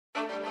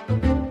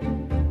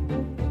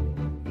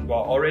You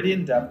are already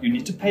in debt, you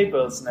need to pay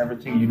bills and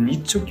everything, you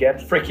need to get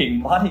freaking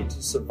money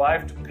to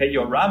survive, to pay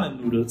your ramen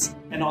noodles.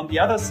 And on the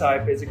other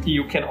side, basically,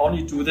 you can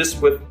only do this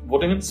with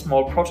wooden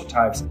small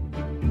prototypes.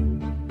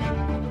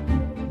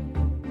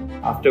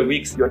 After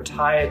weeks, you're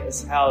tired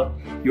as hell,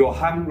 you're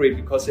hungry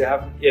because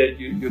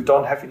you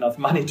don't have enough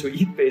money to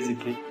eat,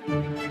 basically.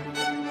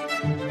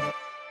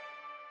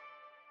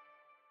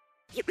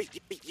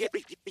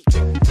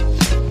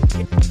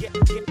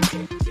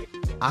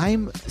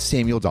 I'm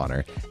Samuel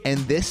Donner, and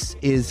this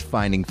is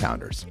Finding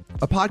Founders,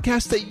 a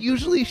podcast that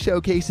usually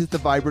showcases the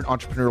vibrant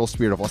entrepreneurial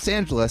spirit of Los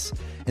Angeles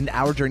and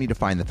our journey to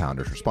find the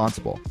founders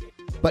responsible.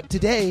 But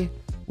today,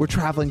 we're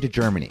traveling to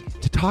Germany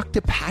to talk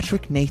to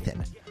Patrick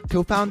Nathan,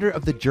 co-founder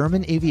of the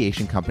German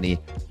aviation company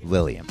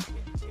Lilium.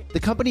 The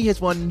company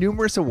has won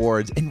numerous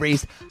awards and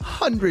raised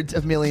hundreds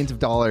of millions of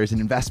dollars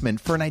in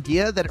investment for an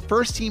idea that at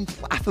first seemed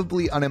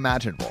laughably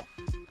unimaginable: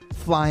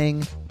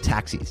 flying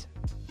taxis.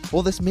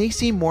 While this may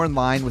seem more in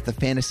line with the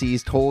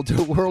fantasies told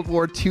to World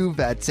War II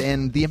vets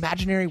and the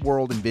imaginary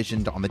world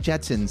envisioned on the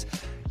Jetsons,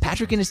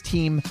 Patrick and his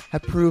team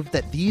have proved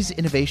that these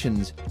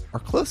innovations are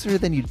closer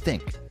than you'd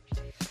think.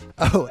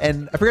 Oh,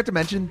 and I forgot to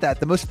mention that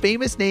the most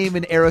famous name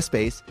in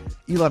aerospace,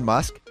 Elon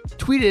Musk,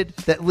 tweeted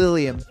that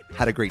Lilium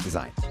had a great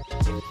design.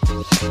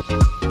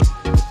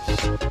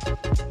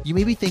 You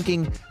may be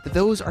thinking that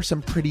those are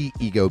some pretty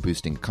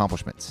ego-boosting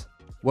accomplishments.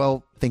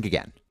 Well, think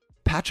again.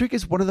 Patrick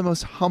is one of the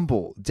most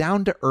humble,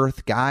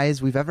 down-to-earth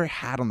guys we've ever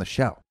had on the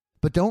show.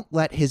 But don't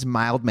let his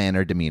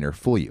mild-mannered demeanor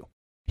fool you.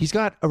 He's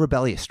got a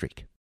rebellious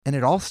streak, and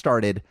it all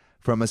started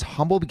from his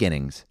humble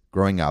beginnings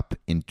growing up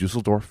in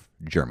Dusseldorf,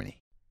 Germany.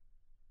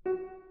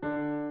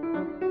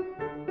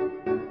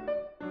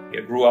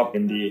 I grew up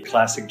in the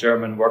classic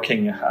German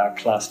working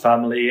class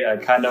family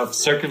kind of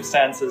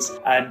circumstances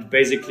and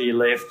basically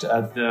lived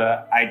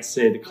I'd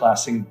say, the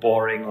classic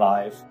boring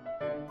life.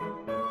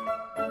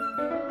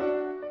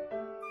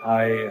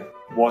 I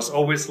was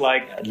always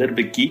like a little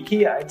bit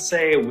geeky, I'd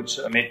say, which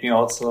made me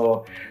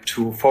also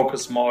to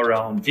focus more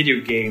around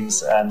video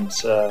games and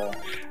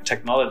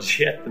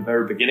technology at the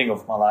very beginning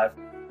of my life.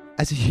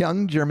 As a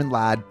young German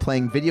lad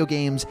playing video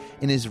games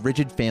in his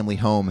rigid family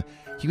home,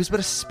 he was but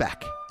a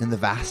speck in the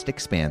vast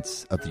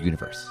expanse of the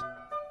universe.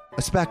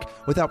 A speck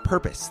without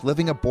purpose,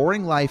 living a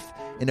boring life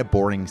in a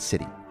boring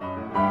city.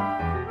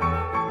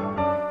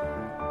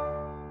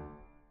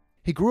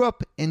 He grew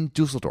up in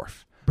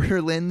Dusseldorf,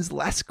 Berlin's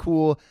less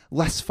cool,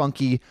 less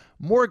funky,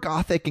 more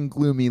gothic and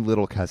gloomy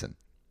little cousin.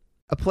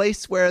 A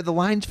place where the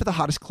lines for the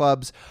hottest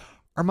clubs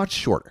are much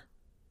shorter.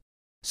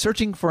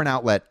 Searching for an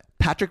outlet,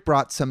 Patrick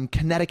brought some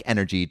kinetic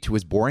energy to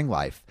his boring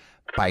life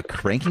by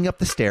cranking up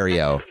the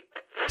stereo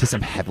to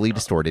some heavily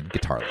distorted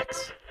guitar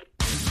licks.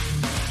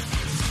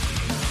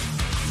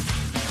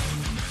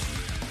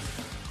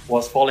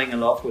 Was falling in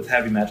love with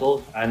heavy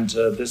metal, and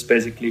this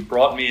basically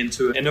brought me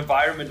into an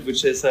environment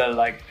which is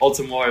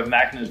also more a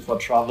magnet for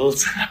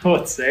travels, I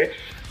would say.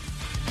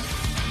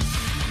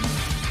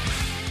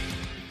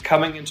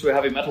 Coming into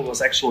heavy metal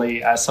was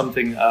actually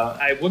something,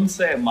 I wouldn't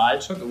say a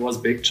mild shock, it was a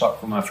big shock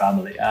for my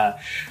family,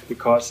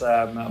 because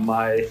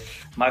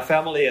my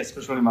family,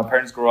 especially my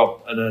parents, grew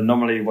up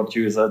normally what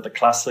you use the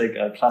classic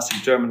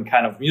German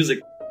kind of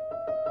music.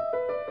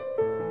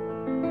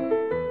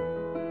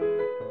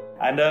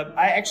 And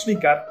I actually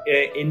got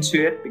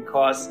into it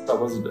because I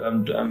was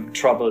a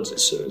troubled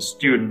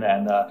student,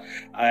 and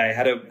I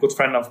had a good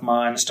friend of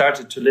mine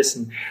started to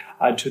listen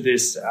to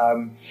this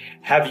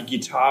heavy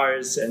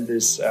guitars and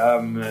this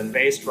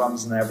bass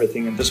drums and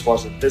everything. And this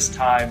was at this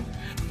time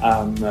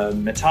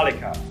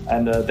Metallica.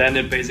 And then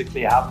it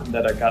basically happened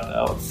that I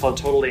fell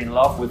totally in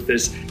love with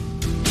this.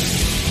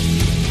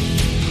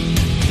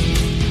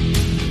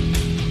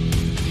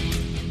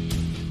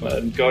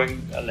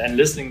 Going and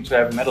listening to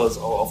heavy metal is,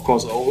 of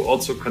course,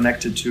 also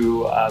connected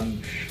to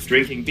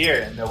drinking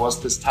beer. And there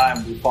was this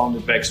time we found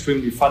it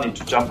extremely funny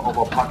to jump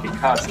over parking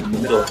cars in the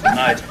middle of the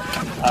night,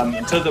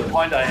 until the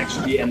point I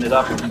actually ended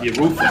up on the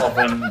roof of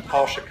a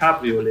Porsche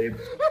Cabriolet.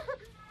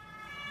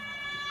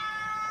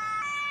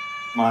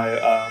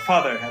 My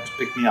father had to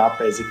pick me up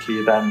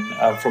basically then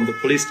from the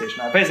police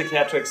station. I basically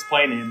had to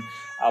explain him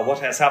what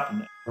has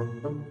happened.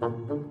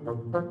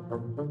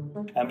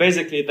 And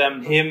basically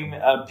then him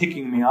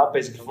picking me up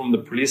basically from the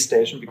police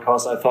station,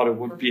 because I thought it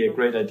would be a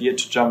great idea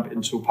to jump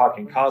into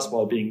parking cars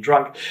while being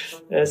drunk,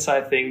 is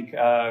I think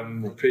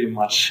pretty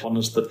much one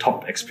of the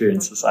top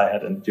experiences I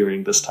had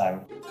during this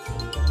time.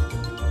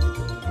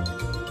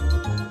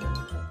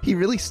 He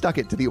really stuck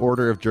it to the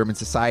order of German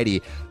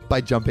society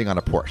by jumping on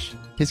a Porsche,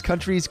 his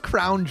country's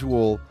crown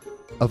jewel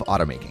of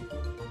automaking.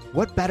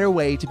 What better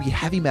way to be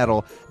heavy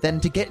metal than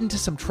to get into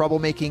some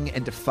troublemaking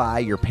and defy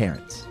your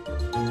parents?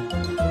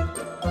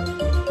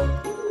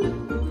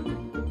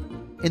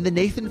 In the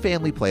Nathan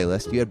family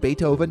playlist, you had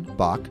Beethoven,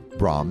 Bach,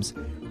 Brahms,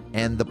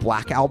 and the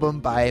Black Album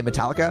by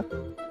Metallica.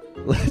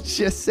 Let's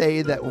just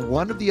say that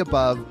one of the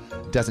above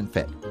doesn't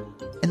fit.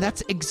 And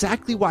that's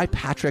exactly why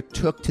Patrick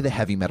took to the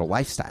heavy metal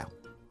lifestyle.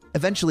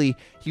 Eventually,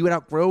 he would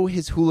outgrow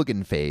his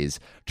hooligan phase,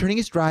 turning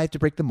his drive to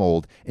break the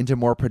mold into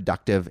more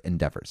productive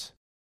endeavors.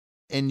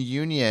 In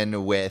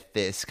union with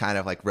this kind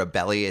of like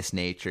rebellious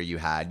nature you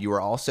had, you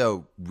were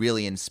also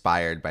really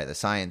inspired by the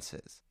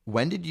sciences.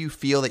 When did you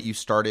feel that you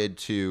started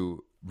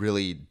to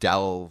really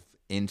delve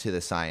into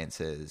the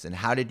sciences, and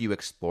how did you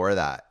explore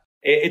that?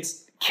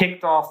 It's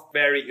kicked off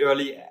very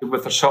early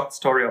with A Short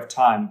Story of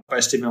Time by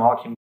Stephen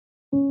Hawking.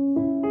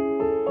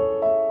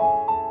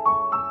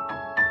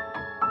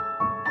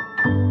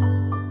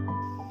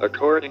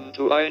 According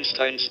to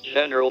Einstein's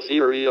general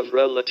theory of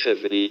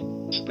relativity,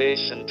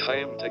 space and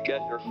time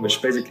together...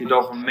 Which basically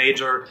drove a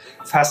major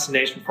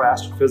fascination for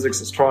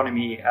astrophysics,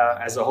 astronomy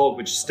as a whole,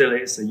 which still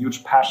is a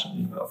huge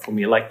passion for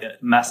me, like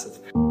massive.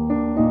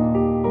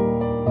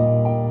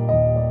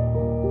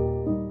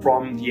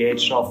 From the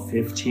age of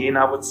 15,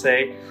 I would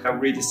say, I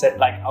really said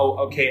like, oh,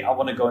 okay, I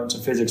want to go into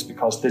physics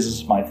because this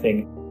is my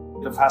thing.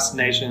 The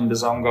fascination,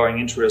 this ongoing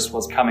interest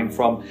was coming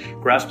from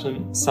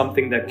grasping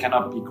something that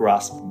cannot be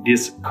grasped.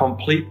 This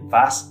complete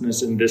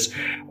vastness in this,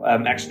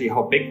 actually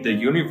how big the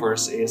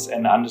universe is,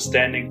 and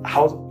understanding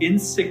how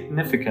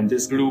insignificant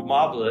this blue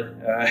marble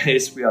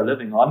is we are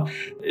living on.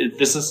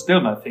 This is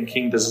still my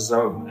thinking. This is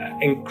an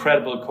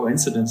incredible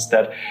coincidence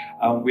that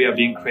we are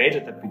being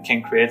created, that we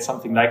can create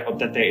something like, or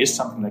that there is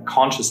something like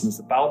consciousness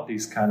about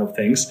these kind of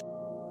things.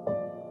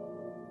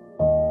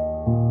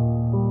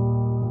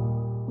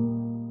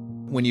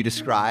 When you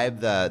describe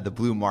the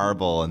blue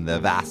marble and the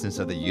vastness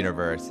of the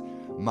universe,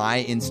 my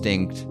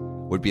instinct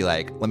would be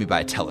like, let me buy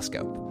a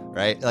telescope,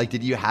 right? Like,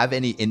 did you have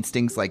any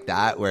instincts like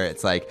that where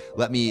it's like,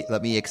 let me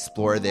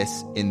explore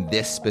this in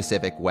this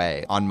specific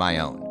way on my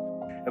own?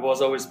 It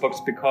was always books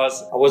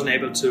because I wasn't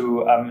able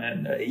to,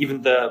 and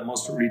even the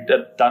most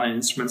redone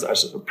instruments are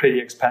pretty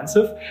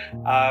expensive,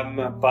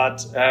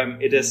 but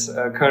it is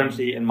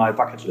currently in my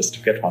bucket list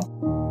to get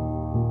one.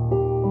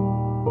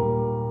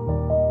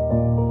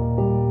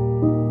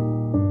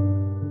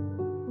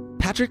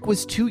 Patrick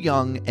was too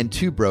young and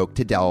too broke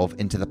to delve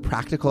into the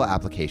practical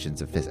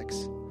applications of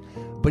physics.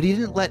 But he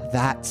didn't let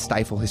that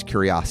stifle his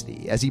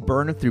curiosity as he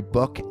burned through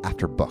book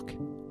after book.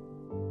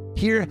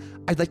 Here,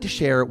 I'd like to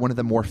share one of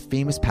the more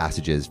famous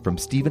passages from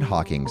Stephen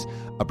Hawking's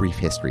A Brief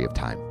History of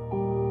Time.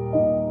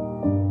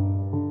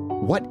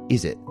 What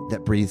is it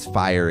that breathes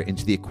fire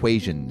into the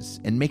equations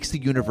and makes the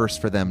universe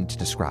for them to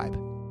describe?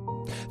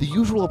 The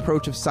usual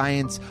approach of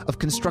science of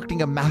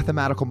constructing a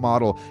mathematical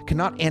model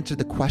cannot answer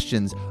the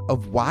questions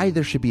of why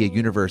there should be a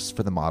universe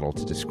for the model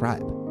to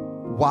describe.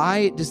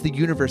 Why does the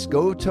universe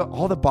go to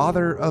all the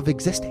bother of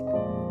existing?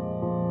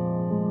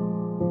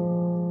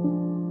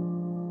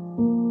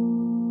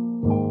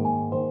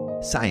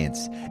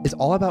 Science is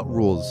all about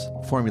rules,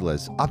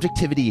 formulas,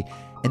 objectivity,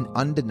 and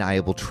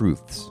undeniable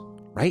truths,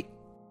 right?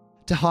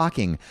 To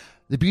Hawking,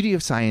 the beauty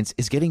of science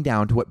is getting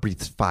down to what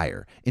breathes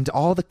fire into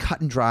all the cut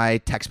and dry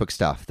textbook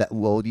stuff that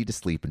lulled you to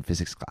sleep in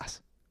physics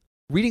class.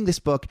 Reading this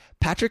book,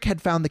 Patrick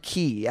had found the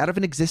key out of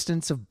an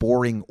existence of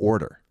boring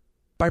order.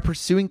 By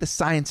pursuing the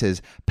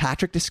sciences,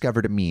 Patrick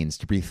discovered a means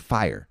to breathe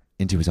fire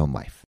into his own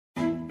life.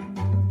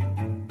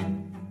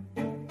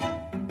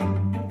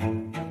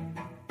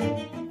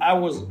 I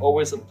was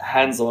always a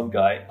hands-on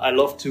guy. I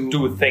love to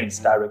do things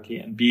directly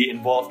and be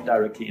involved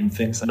directly in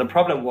things. And the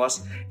problem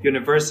was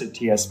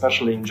university,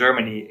 especially in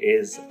Germany,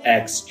 is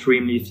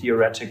extremely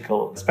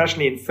theoretical.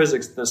 Especially in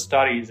physics, the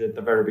studies at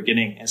the very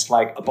beginning is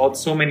like about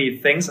so many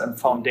things and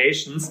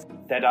foundations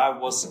that I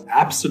was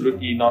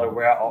absolutely not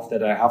aware of,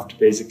 that I have to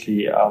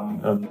basically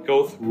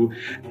go through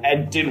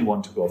and didn't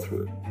want to go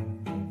through.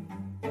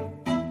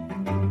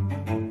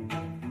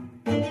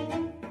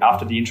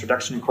 After the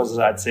introduction courses,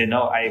 I'd say,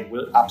 no, I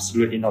will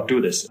absolutely not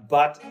do this.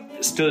 But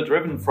still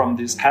driven from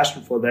this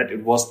passion for that,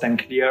 it was then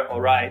clear,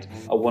 all right,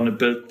 I want to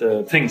build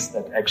the things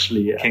that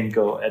actually can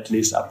go at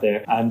least up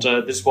there. And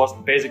this was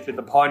basically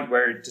the point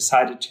where I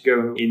decided to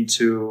go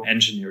into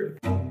engineering.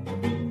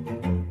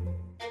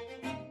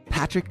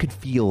 Patrick could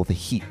feel the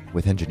heat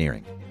with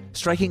engineering,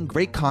 striking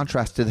great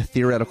contrast to the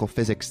theoretical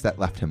physics that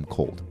left him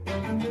cold.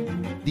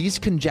 These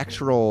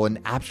conjectural and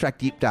abstract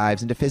deep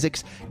dives into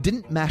physics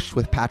didn't mesh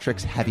with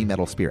Patrick's heavy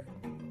metal spirit.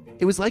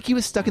 It was like he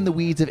was stuck in the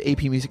weeds of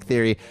AP music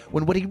theory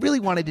when what he really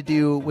wanted to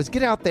do was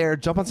get out there,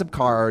 jump on some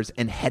cars,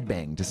 and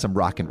headbang to some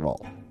rock and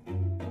roll.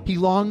 He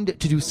longed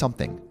to do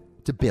something,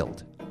 to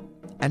build.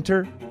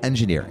 Enter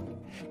engineering.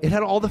 It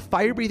had all the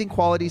fire-breathing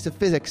qualities of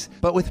physics,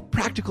 but with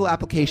practical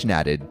application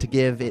added to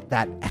give it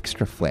that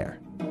extra flair.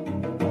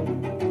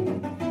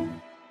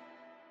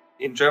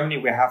 In Germany,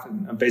 we have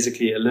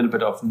basically a little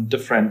bit of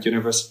different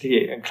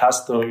university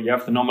cluster. You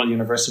have the normal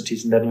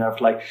universities, and then you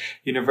have like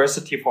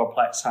University for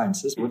Applied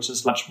Sciences, which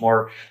is much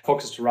more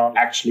focused around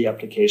actually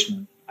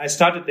application. I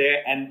started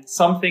there and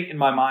something in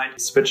my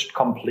mind switched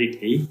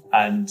completely.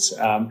 And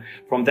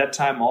from that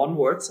time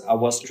onwards, I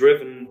was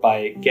driven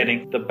by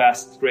getting the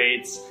best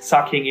grades,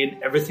 sucking in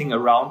everything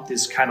around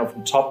this kind of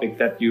topic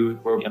that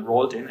you were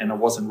enrolled in. And I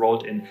was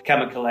enrolled in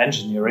chemical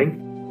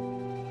engineering.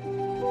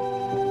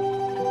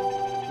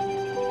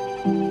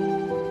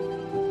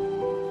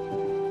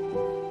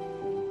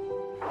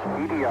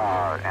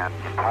 start, and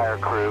entire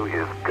crew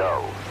is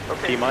go.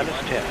 T-minus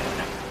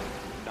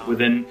 10.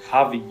 Within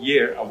half a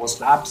year, I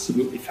was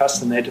absolutely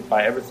fascinated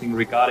by everything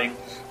regarding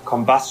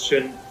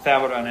combustion,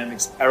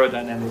 thermodynamics,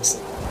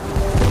 aerodynamics.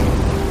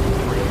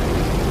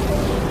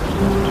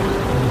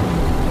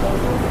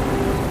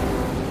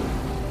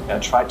 I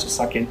tried to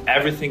suck in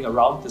everything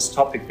around this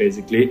topic,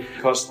 basically,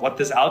 because what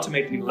this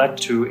ultimately led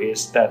to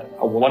is that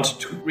I wanted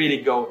to really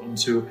go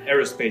into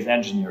aerospace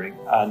engineering,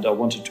 and I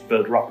wanted to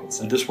build rockets.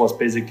 And this was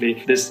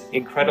basically this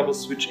incredible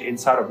switch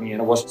inside of me,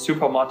 and I was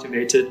super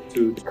motivated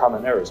to become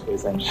an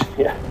aerospace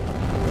engineer.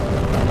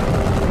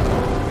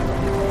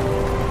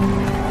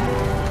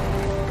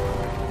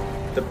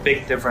 The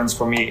big difference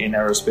for me in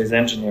aerospace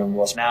engineering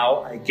was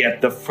now I get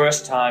the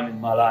first time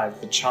in my life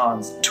the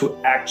chance to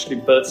actually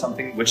build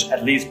something which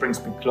at least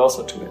brings me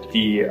closer to it.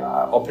 The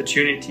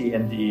opportunity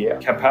and the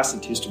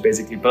capacities to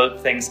basically build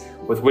things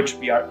with which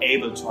we are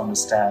able to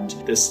understand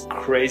this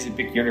crazy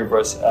big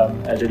universe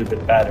a little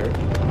bit better.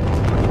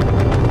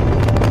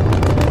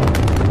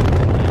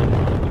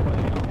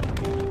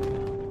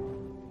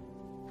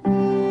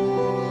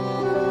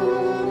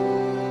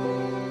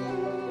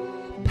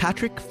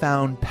 Patrick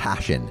found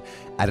passion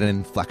at an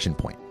inflection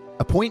point,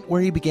 a point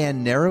where he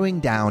began narrowing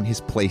down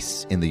his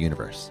place in the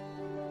universe.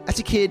 As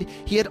a kid,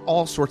 he had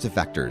all sorts of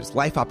vectors,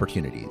 life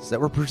opportunities, that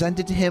were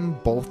presented to him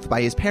both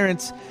by his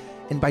parents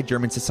and by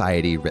German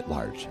society writ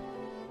large.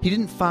 He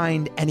didn't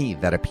find any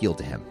that appealed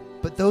to him,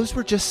 but those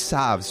were just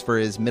salves for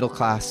his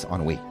middle-class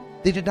ennui.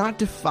 They did not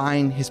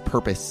define his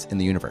purpose in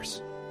the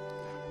universe.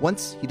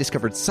 Once he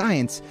discovered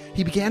science,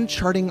 he began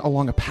charting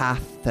along a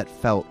path that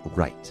felt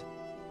right.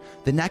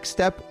 The next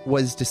step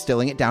was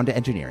distilling it down to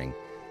engineering,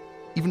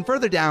 even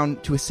further down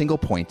to a single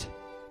point,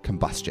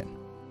 combustion.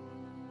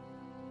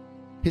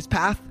 His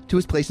path to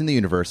his place in the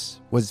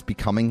universe was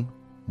becoming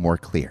more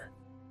clear.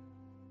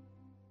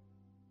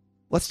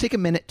 Let's take a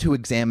minute to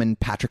examine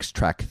Patrick's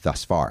trek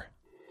thus far.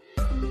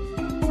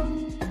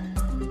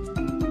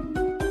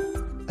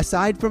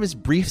 Aside from his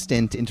brief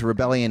stint into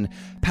rebellion,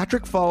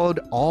 Patrick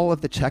followed all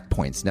of the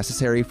checkpoints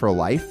necessary for a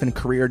life and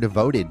career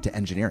devoted to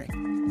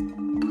engineering.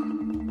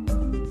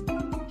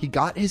 He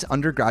got his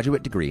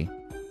undergraduate degree,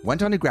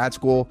 went on to grad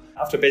school.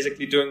 After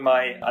basically doing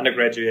my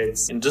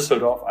undergraduates in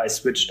Düsseldorf, I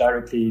switched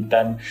directly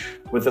then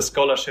with a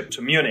scholarship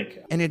to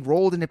Munich. And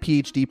enrolled in a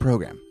PhD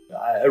program.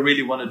 I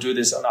really want to do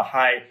this on a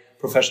high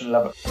professional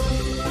level.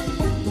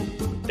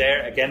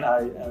 There, again,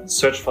 I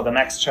searched for the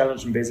next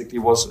challenge and basically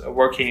was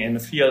working in the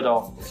field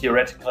of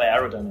theoretical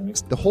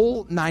aerodynamics. The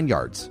whole 9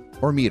 yards,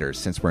 or meters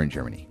since we're in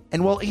Germany.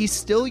 And while he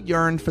still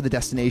yearned for the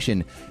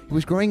destination, he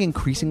was growing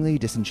increasingly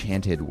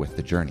disenchanted with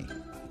the journey.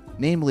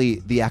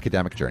 Namely, the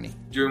academic journey.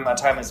 During my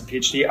time as a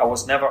PhD, I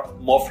was never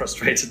more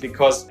frustrated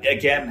because,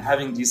 again,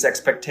 having these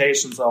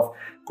expectations of,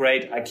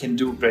 great, I can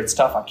do great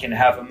stuff, I can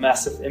have a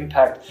massive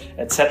impact,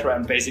 etc.,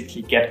 and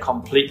basically get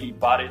completely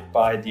bodied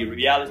by the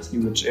reality,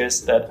 which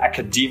is that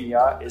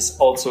academia is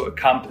also a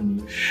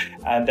company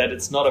and that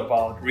it's not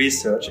about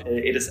research.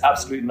 It is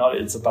absolutely not.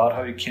 It's about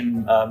how you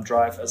can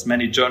drive as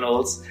many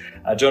journal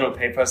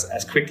papers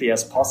as quickly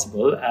as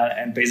possible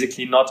and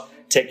basically not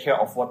take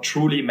care of what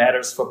truly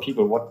matters for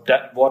people, what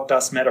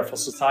does matter for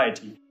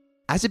society.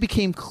 As it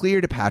became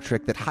clear to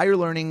Patrick that higher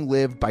learning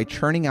lived by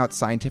churning out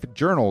scientific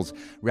journals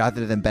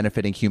rather than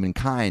benefiting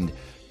humankind,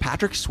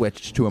 Patrick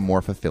switched to a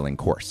more fulfilling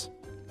course.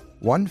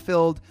 One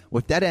filled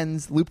with dead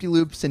ends,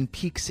 loop-de-loops, and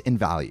peaks in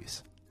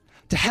values.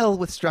 To hell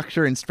with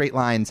structure and straight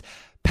lines,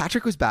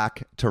 Patrick was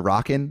back to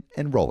rockin'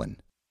 and rollin'.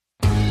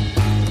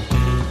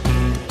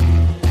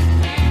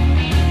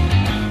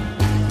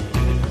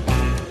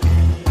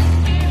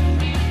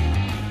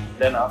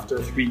 Then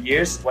after 3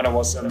 years, when I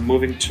was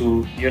moving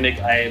to Munich,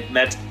 I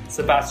met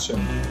Sebastian.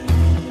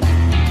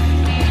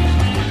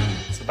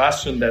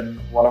 Sebastian,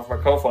 then one of my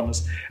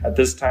co-founders at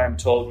this time,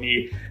 told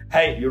me,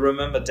 hey, you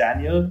remember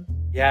Daniel?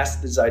 He has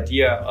this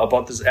idea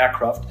about this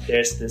aircraft.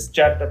 There's this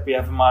jet that we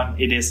have in mind.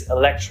 It is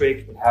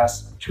electric. It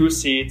has 2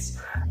 seats.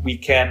 We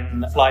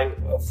can fly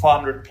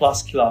 400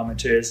 plus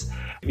kilometers.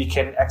 We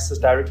can access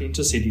directly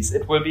into cities.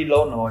 It will be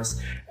low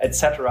noise,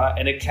 etc.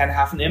 And it can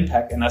have an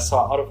impact. And I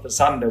saw out of the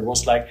sun, there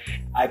was like,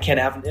 I can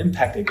have an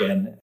impact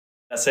again.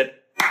 I said,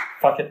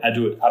 fuck it, I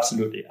do it.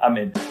 Absolutely. I'm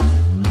in.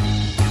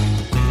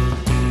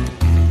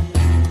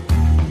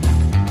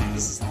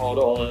 This is how it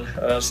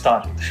all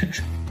started.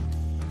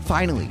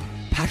 Finally,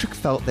 Patrick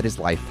felt that his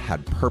life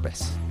had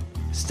purpose.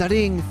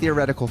 Studying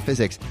theoretical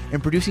physics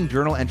and producing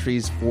journal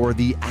entries for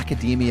the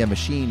academia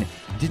machine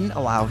didn't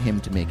allow him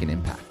to make an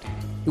impact.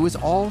 It was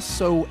all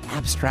so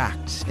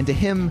abstract and to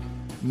him,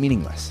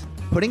 meaningless.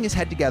 Putting his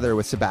head together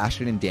with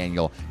Sebastian and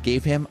Daniel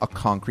gave him a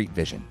concrete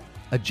vision.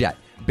 A jet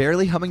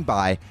barely humming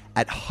by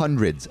at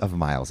hundreds of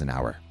miles an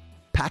hour.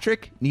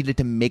 Patrick needed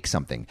to make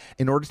something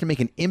in order to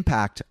make an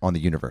impact on the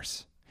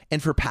universe.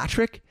 And for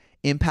Patrick,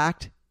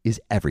 impact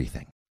is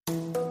everything.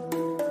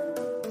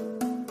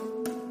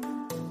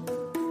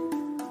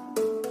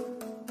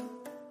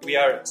 We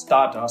are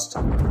stardust.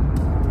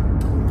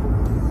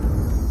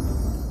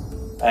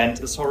 And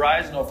this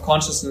horizon of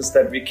consciousness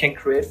that we can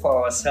create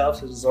for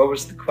ourselves is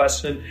always the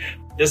question,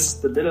 this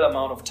is the little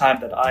amount of time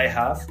that I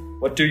have.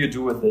 What do you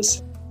do with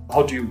this?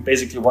 How do you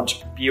basically want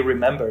to be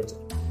remembered?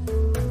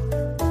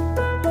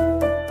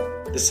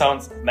 This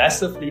sounds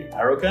massively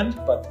arrogant,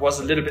 but was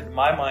a little bit in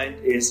my mind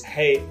is,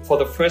 hey, for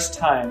the first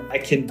time, I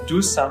can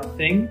do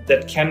something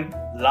that can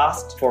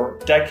last for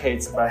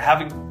decades by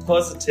having a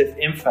positive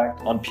impact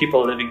on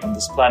people living on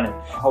this planet.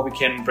 How we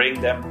can bring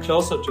them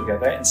closer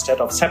together instead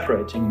of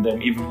separating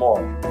them even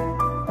more.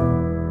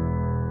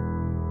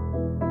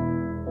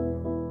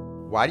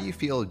 Why do you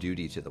feel a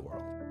duty to the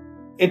world?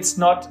 It's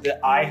not that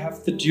I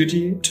have the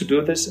duty to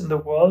do this in the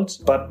world,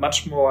 but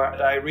much more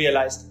that I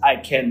realized I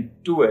can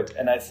do it.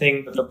 And I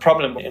think the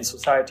problem in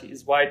society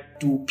is, why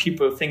do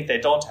people think they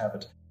don't have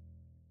it?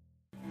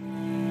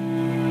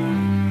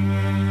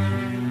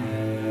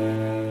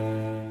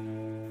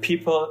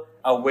 People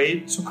are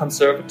way too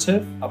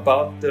conservative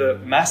about the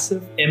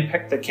massive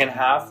impact they can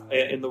have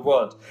in the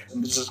world.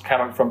 And this is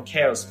coming from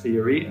chaos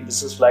theory, and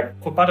this is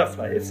like the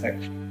butterfly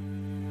effect.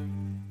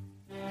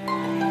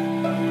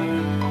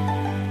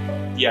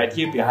 The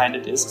idea behind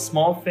it is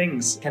small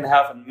things can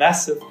have a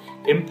massive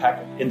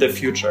impact in the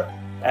future.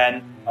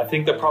 And I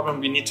think the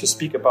problem we need to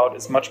speak about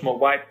is much more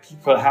why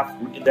people have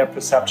in their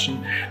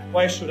perception,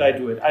 why should I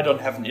do it? I don't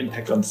have an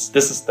impact on this.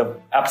 This is the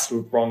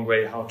absolute wrong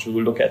way how to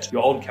look at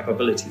your own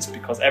capabilities,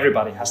 because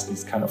everybody has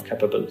these kind of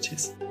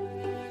capabilities.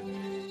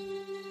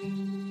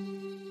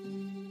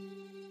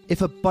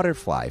 If a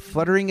butterfly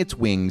fluttering its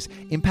wings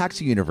impacts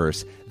the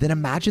universe, then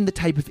imagine the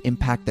type of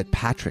impact that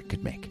Patrick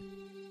could make.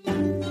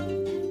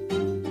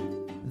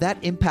 That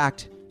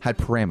impact had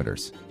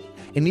parameters.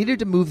 It needed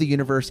to move the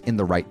universe in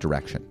the right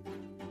direction.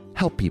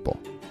 Help people.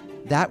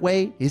 That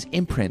way, his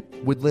imprint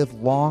would live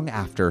long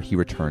after he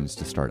returns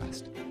to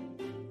Stardust.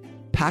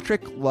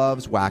 Patrick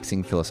loves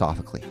waxing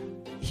philosophically.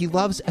 He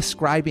loves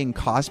ascribing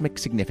cosmic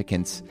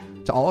significance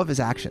to all of his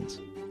actions.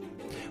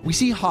 We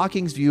see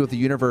Hawking's view of the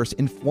universe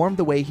inform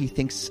the way he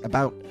thinks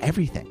about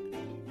everything.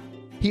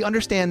 He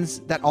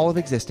understands that all of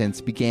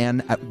existence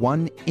began at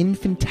one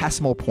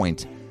infinitesimal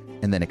point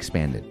and then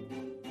expanded.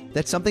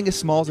 That something as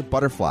small as a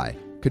butterfly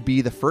could be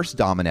the first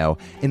domino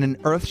in an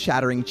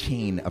earth-shattering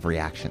chain of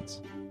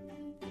reactions.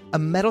 A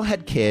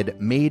metalhead kid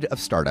made of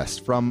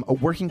stardust from a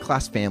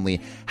working-class family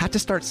had to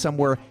start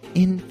somewhere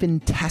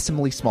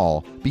infinitesimally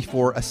small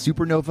before a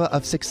supernova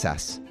of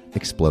success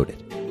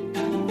exploded.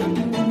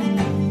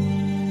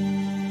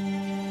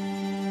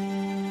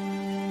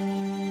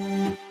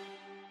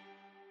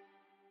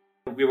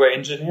 We were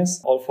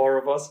engineers, all four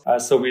of us,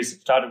 so we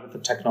started with the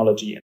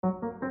technology.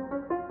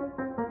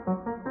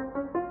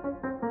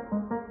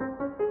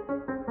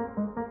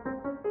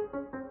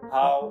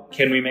 How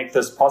can we make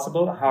this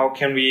possible? How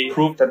can we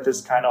prove that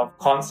this kind of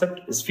concept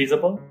is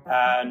feasible?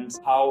 And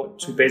how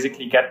to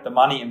basically get the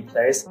money in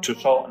place to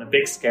show on a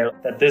big scale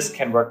that this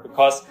can work?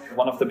 Because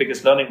one of the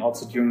biggest learning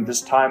also during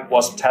this time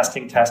was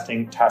testing.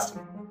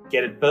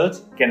 Get it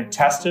built, get it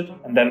tested,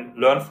 and then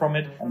learn from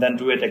it, and then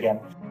do it again.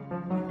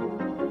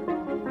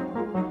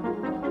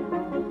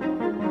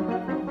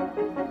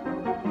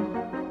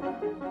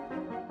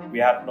 We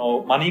had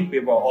no money. We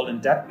were all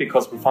in debt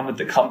because we funded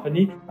the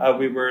company.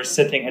 We were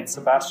sitting at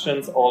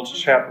Sebastian's old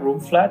shared room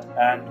flat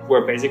and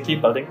were basically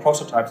building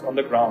prototypes on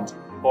the ground.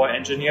 4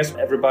 engineers,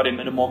 everybody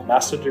minimum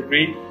master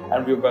degree,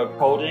 and we were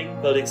coding,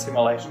 building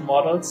simulation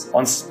models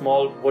on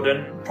small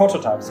wooden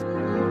prototypes.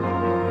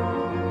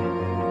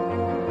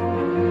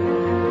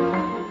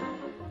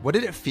 What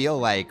did it feel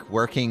like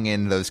working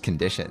in those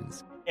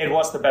conditions? It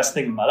was the best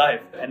thing in my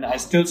life. And I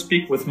still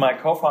speak with my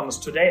co-founders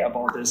today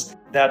about this,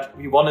 that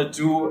we want to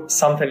do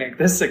something like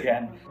this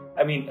again.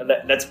 I mean,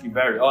 let's be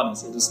very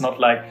honest. It is not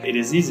like it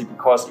is easy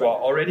because you are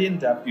already in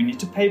debt. You need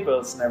to pay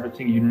bills and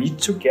everything. You need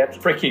to get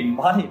freaking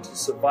money to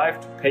survive,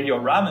 to pay your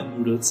ramen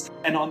noodles.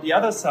 And on the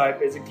other side,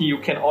 basically, you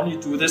can only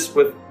do this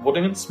with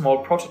wooden small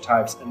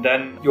prototypes. And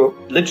then you're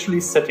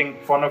literally sitting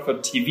in front of a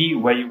TV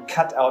where you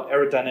cut out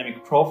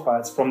aerodynamic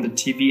profiles from the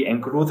TV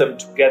and glue them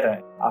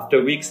together.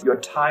 After weeks,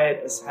 you're tired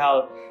as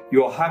hell.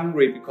 You're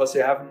hungry because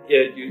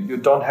you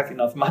don't have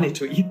enough money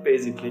to eat,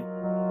 basically.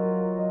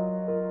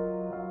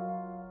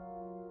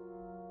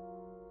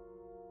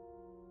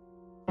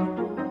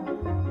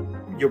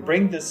 You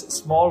bring this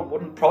small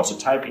wooden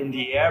prototype in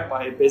the air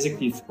by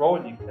basically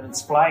throwing it, and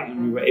it's flying.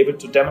 And we were able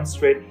to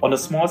demonstrate on a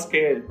small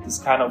scale this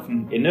kind of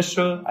an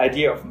initial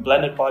idea of a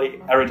blended body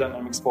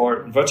aerodynamics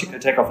for vertical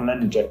takeoff and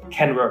landing jet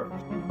can work.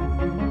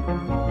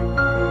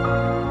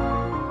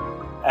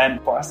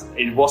 And for us,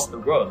 it was the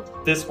world.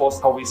 This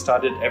was how we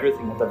started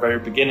everything at the very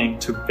beginning,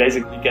 to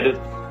basically get it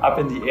up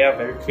in the air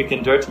very quick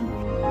and dirty.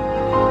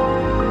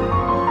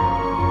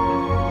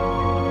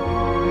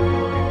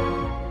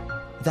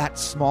 That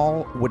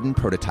small wooden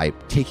prototype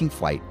taking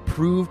flight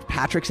proved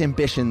Patrick's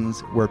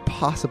ambitions were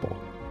possible.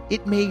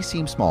 It may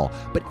seem small,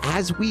 but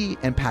as we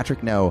and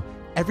Patrick know,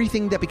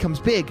 everything that becomes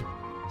big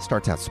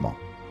starts out small.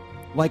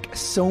 Like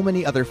so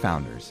many other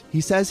founders, he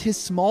says his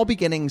small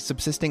beginnings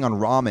subsisting on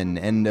ramen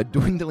and a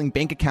dwindling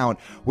bank account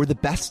were the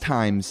best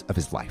times of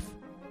his life.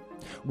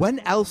 When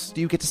else do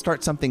you get to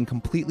start something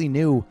completely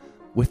new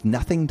with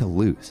nothing to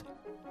lose?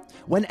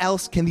 When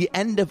else can the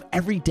end of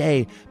every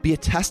day be a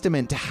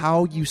testament to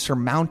how you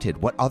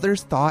surmounted what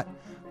others thought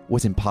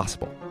was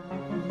impossible?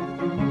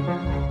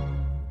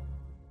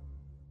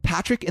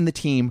 Patrick and the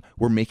team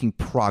were making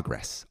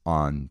progress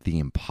on the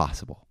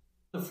impossible.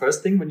 The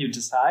first thing when you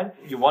decide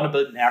you want to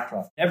build an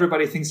aircraft,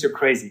 everybody thinks you're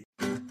crazy.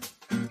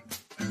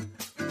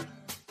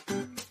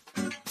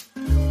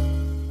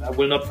 I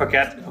will not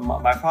forget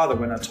my father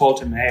when I told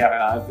him, hey,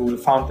 I will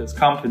found this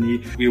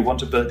company. We want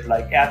to build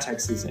like air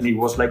taxis. And he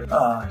was like,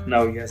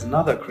 no, he has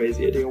another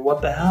crazy idea.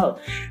 What the hell?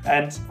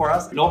 And for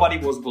us, nobody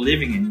was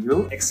believing in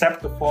you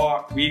except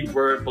before we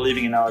were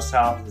believing in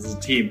ourselves as a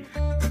team.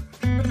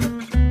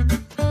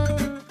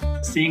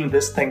 Seeing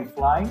this thing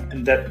flying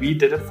and that we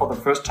did it for the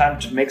first time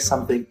to make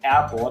something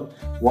airborne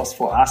was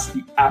for us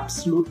the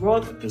absolute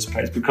world at this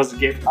place, because it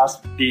gave us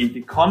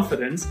the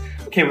confidence.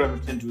 Okay, when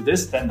we can do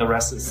this, then the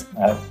rest is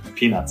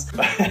peanuts.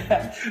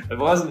 It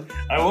wasn't,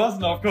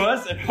 of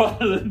course, it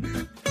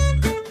wasn't.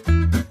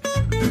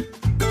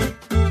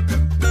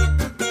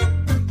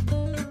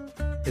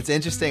 It's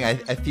interesting. I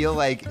feel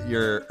like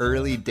your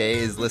early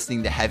days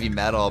listening to heavy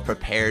metal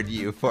prepared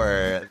you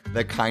for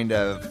the kind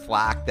of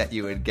flack that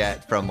you would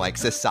get from like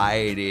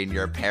society and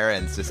your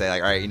parents to say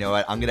like, all right, you know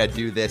what? I'm going to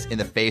do this in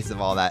the face of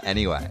all that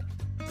anyway.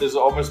 This is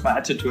almost my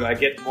attitude. I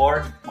get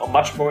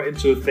much more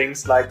into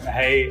things like,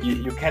 hey,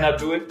 you cannot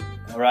do it.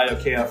 All right,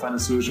 okay, I'll find a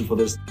solution for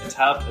this. It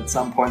helped at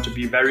some point to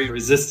be very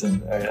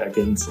resistant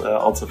against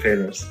also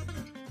failures.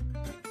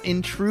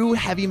 In true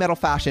heavy metal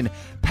fashion,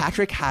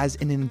 Patrick has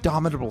an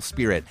indomitable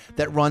spirit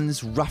that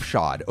runs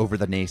roughshod over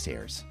the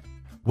naysayers.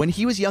 When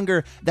he was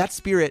younger, that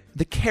spirit,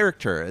 the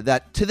character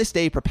that to this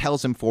day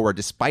propels him forward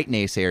despite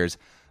naysayers,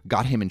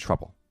 got him in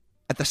trouble.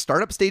 At the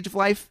startup stage of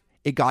life,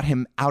 it got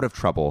him out of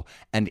trouble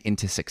and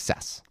into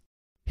success.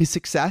 His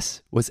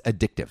success was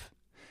addictive.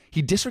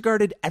 He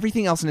disregarded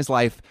everything else in his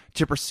life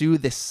to pursue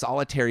this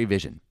solitary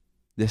vision,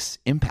 this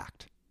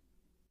impact.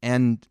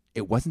 And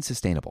it wasn't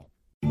sustainable.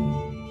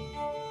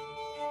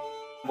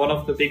 One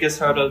of the biggest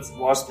hurdles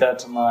was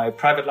that my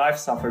private life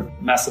suffered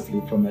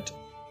massively from it.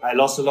 I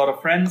lost a lot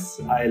of friends.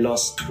 I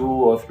lost 2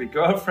 or 3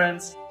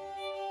 girlfriends.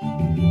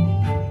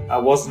 I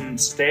wasn't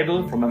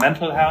stable from a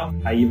mental health.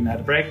 I even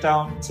had a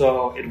breakdown.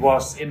 So it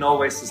was in no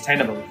way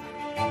sustainable.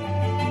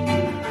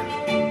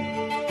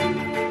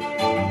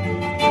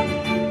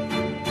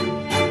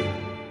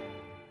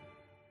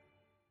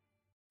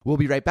 We'll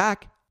be right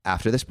back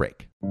after this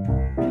break.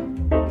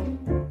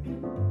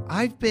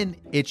 I've been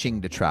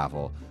itching to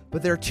travel,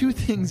 but there are 2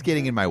 things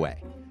getting in my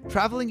way.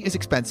 Traveling is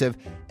expensive,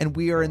 and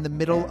we are in the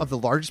middle of the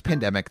largest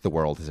pandemic the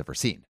world has ever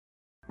seen.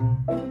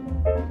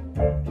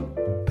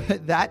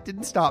 But that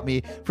didn't stop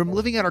me from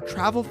living out our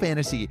travel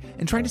fantasy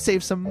and trying to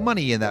save some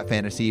money in that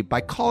fantasy by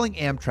calling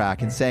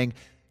Amtrak and saying,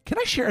 can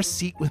I share a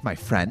seat with my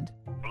friend?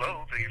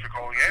 Hello, thank you for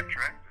calling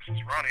Amtrak. This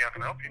is Ronnie. How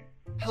can I help you?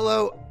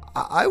 Hello,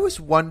 I was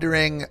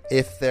wondering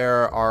if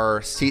there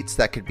are seats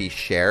that could be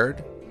shared.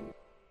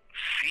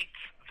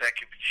 Seats that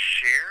can be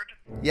shared?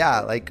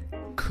 Yeah, like,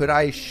 could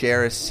I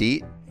share a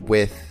seat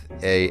with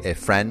a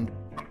friend?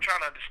 I'm trying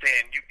to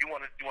understand. You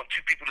want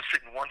 2 people to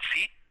sit in one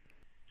seat?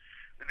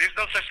 There's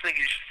no such thing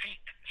as seat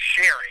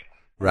sharing.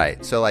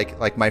 Right. So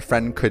like my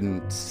friend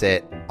couldn't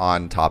sit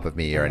on top of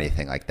me or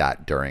anything like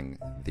that during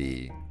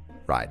the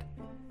ride.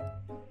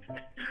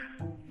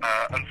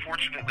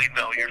 Unfortunately,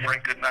 no. Your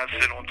friend could not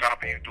sit on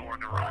top of you during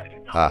the ride.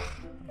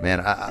 Man,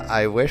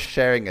 I wish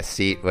sharing a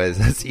seat was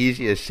as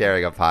easy as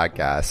sharing a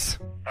podcast.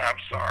 I'm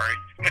sorry.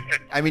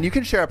 I mean, you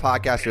can share a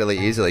podcast really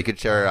easily. You could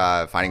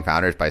share Finding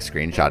Founders by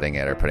screenshotting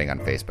it or putting it on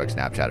Facebook,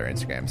 Snapchat, or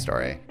Instagram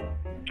story.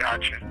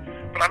 Gotcha.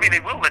 But I mean, they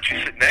will let you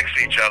sit next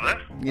to each other.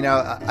 You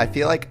know, I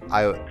feel like it's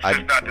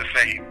not the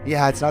same.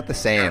 Yeah, it's not the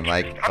same.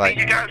 Gotcha. I mean,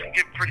 you guys can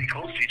get pretty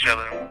close to each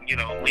other, you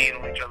know, lean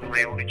on each other,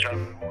 lay on each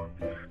other, or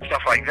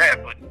stuff like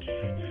that. But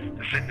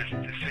to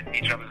sit in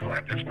each other's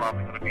lap, that's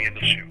probably going to be an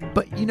issue.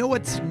 But you know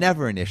what's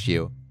never an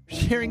issue?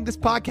 Sharing this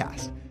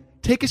podcast.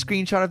 Take a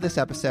screenshot of this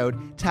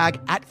episode,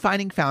 tag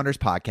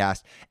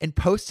 @FindingFoundersPodcast, and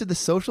post to the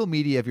social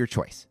media of your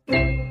choice.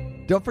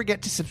 Don't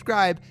forget to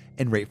subscribe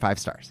and rate 5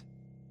 stars.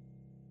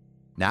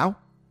 Now,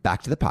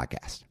 back to the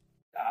podcast.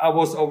 I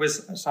was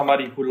always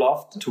somebody who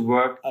loved to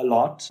work a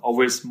lot,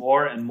 always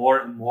more and more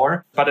and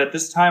more. But at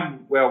this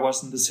time where I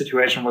was in the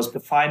situation was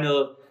the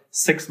final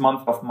 6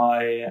 months of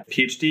my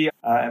PhD.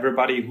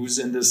 Everybody who's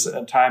in this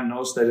time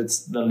knows that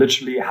it's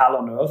literally hell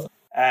on earth.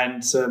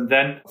 And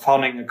then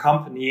founding a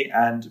company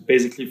and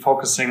basically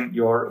focusing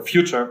your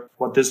future.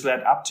 What this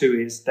led up to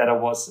is that I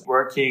was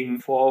working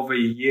for over a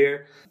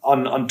year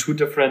on 2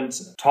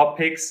 different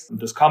topics,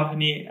 this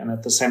company and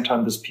at the same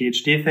time this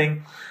PhD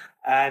thing,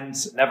 and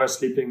never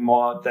sleeping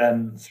more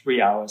than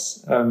 3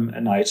 hours a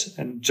night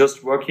and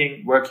just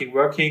working.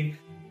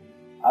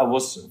 I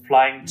was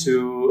flying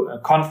to a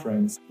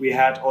conference. We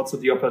had also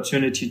the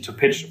opportunity to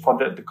pitch for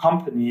the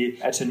company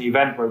at an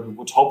event where we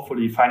would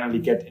hopefully finally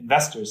get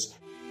investors.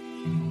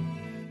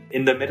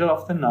 In the middle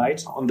of the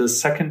night, on the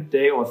 2nd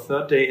day or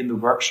 3rd day in the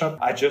workshop,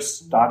 I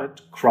just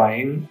started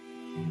crying.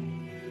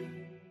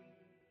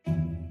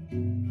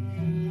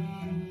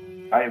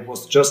 I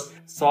was just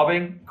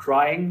sobbing,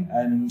 crying,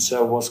 and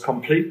was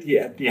completely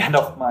at the end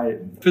of my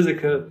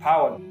physical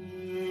power.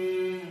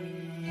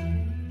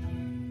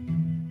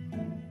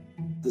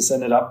 This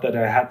ended up that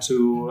I had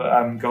to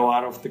go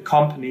out of the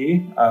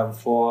company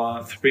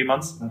for 3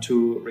 months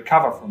to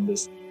recover from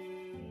this.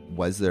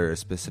 Was there a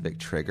specific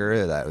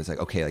trigger that was like,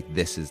 okay, like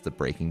this is the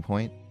breaking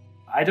point?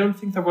 I don't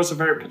think there was a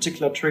very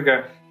particular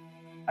trigger.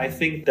 I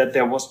think that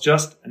there was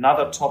just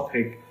another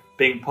topic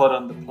being put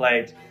on the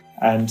plate,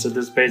 and so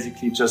this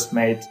basically just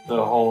made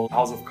the whole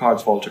house of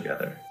cards fall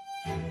together.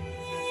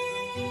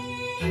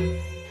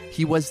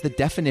 He was the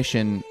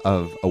definition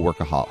of a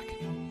workaholic.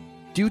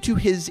 Due to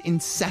his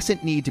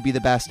incessant need to be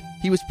the best,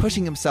 he was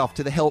pushing himself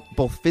to the hilt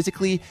both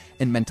physically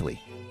and mentally.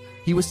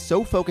 He was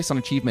so focused on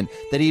achievement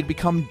that he had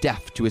become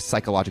deaf to his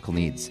psychological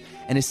needs,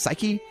 and his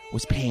psyche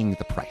was paying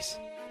the price.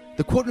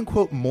 The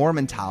quote-unquote more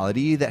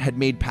mentality that had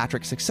made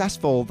Patrick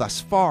successful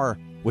thus far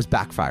was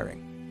backfiring.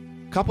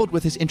 Coupled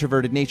with his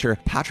introverted nature,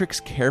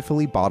 Patrick's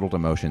carefully bottled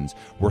emotions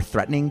were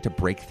threatening to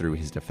break through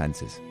his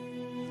defenses.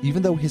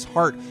 Even though his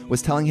heart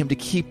was telling him to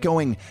keep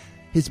going,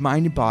 his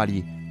mind and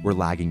body were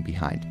lagging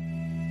behind.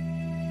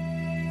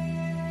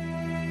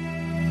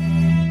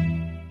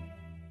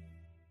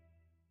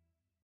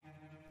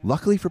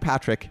 Luckily for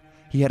Patrick,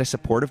 he had a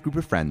supportive group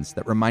of friends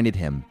that reminded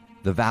him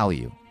the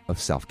value of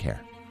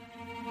self-care.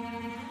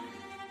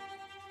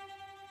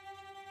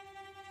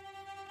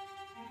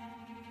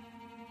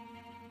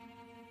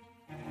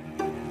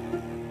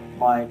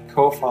 My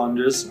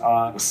co-founders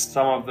are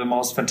some of the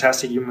most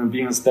fantastic human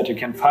beings that you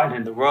can find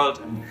in the world.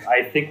 And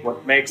I think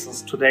what makes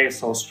us today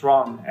so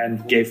strong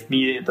and gave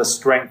me the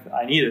strength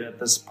I needed at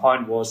this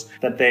point was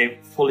that they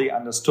fully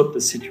understood the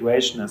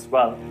situation as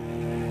well.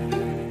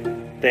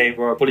 They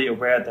were fully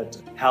aware that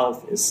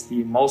health is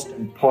the most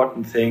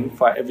important thing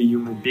for every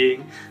human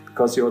being,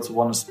 because you also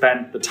want to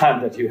spend the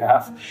time that you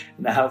have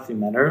in a healthy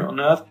manner on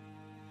Earth.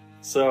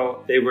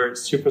 So they were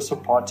super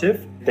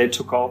supportive. They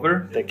took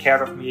over. They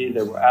cared of me.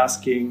 They were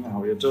asking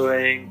how you're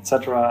doing,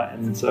 etc.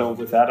 And so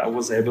with that, I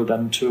was able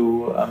then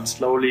to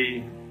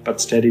slowly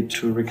but steady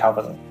to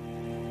recover.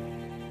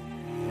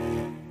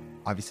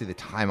 Obviously, the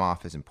time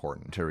off is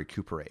important to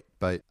recuperate,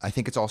 but I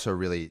think it's also a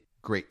really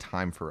great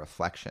time for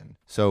reflection.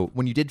 So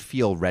when you did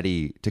feel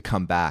ready to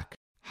come back,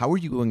 how were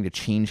you going to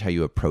change how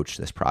you approach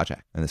this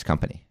project and this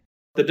company?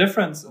 The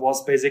difference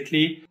was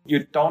basically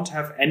you don't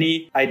have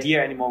any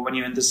idea anymore when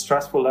you're in this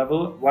stressful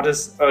level what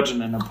is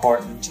urgent and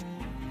important.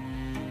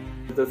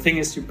 The thing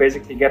is, you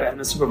basically get in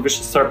a super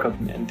vicious circle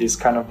in these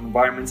kind of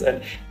environments,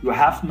 and you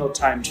have no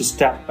time to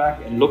step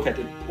back and look at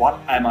it. What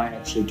am I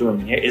actually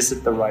doing here? Is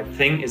it the right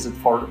thing? Is it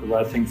for the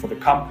right thing for the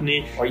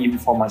company or even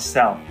for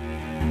myself?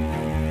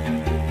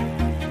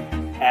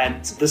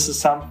 And this is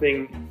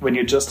something when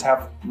you just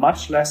have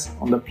much less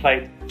on the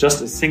plate,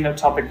 just a single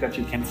topic that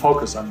you can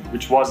focus on,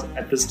 which was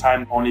at this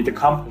time only the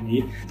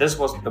company. This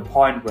was the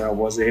point where I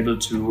was able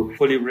to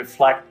fully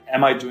reflect,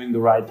 am I doing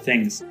the right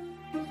things?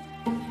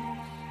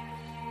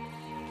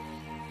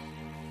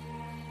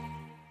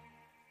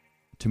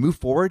 To move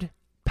forward,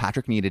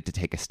 Patrick needed to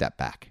take a step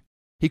back.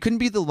 He couldn't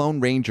be the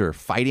Lone Ranger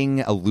fighting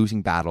a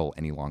losing battle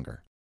any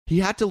longer. He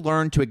had to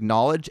learn to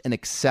acknowledge and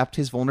accept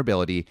his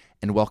vulnerability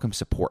and welcome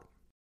support.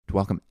 To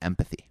welcome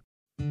empathy.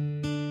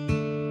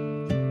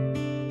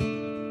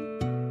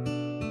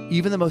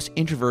 Even the most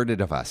introverted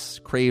of us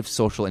crave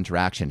social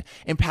interaction,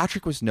 and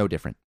Patrick was no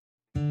different.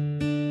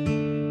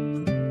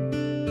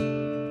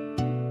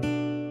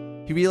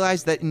 He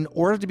realized that in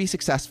order to be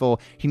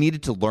successful, he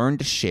needed to learn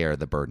to share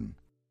the burden.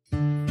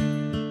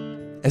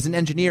 As an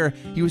engineer,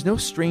 he was no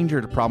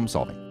stranger to problem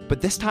solving, but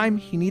this time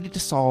he needed to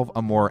solve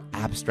a more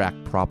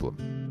abstract problem.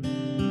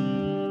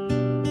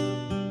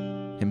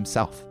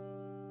 Himself.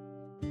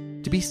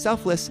 To be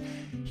selfless,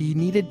 he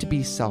needed to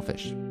be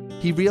selfish.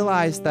 He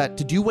realized that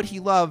to do what he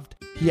loved,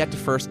 he had to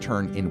first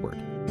turn inward.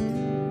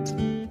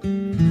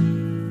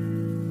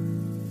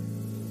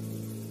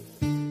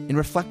 In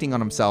reflecting on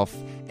himself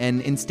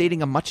and in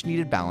stating a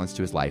much-needed balance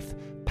to his life,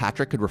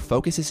 Patrick could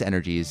refocus his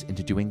energies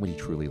into doing what he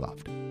truly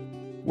loved.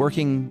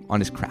 Working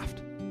on his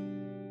craft.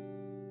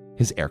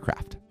 His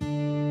aircraft.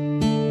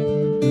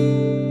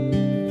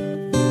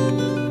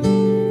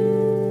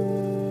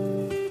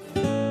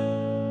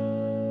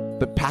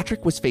 But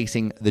Patrick was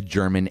facing the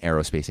German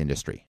aerospace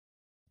industry,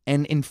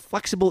 an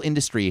inflexible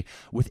industry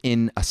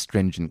within a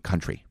stringent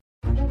country.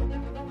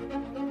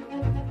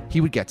 He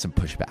would get some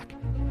pushback.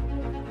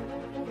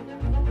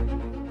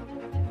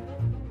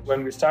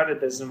 When we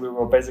started this and we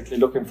were basically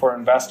looking for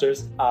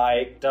investors,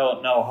 I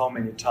don't know how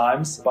many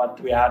times, but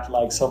we had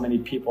like so many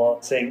people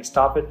saying,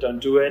 stop it, don't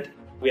do it.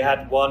 We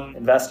had one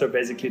investor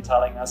basically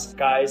telling us,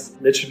 guys,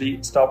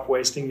 literally stop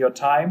wasting your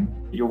time.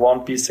 You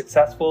won't be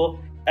successful.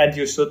 And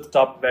you should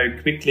stop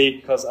very quickly,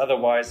 because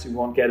otherwise you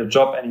won't get a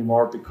job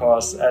anymore,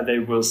 because they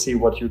will see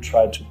what you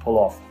try to pull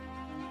off.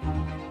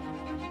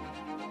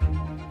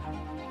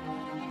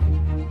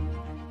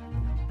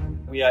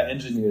 We are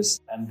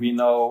engineers and we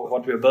know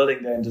what we're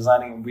building there and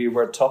designing, and we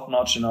were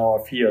top-notch in our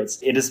fields.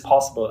 It is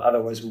possible,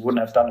 otherwise we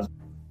wouldn't have done it.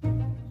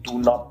 Do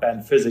not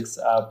ban physics,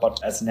 but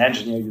as an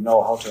engineer, you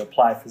know how to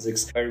apply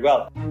physics very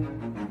well.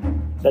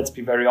 Let's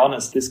be very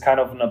honest, this kind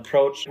of an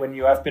approach, when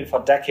you have been for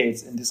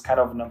decades in this kind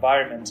of an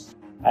environment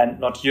and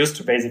not used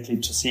to basically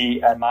to see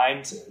a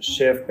mind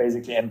shift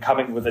basically and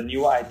coming with a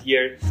new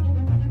idea,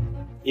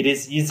 it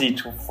is easy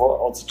to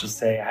also to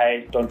say,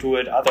 hey, don't do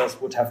it. Others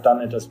would have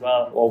done it as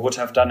well or would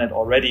have done it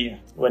already.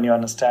 When you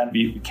understand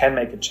we can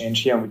make a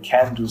change here and we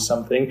can do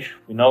something,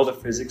 we know the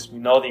physics, we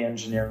know the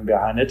engineering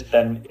behind it,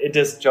 then it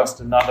is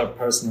just another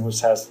person who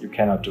says you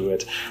cannot do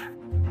it.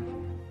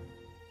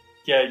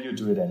 Yeah, you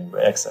do it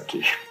anyway,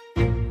 exactly.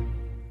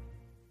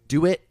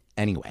 Do it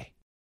anyway.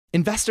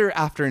 Investor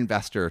after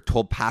investor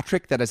told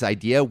Patrick that his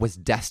idea was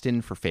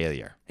destined for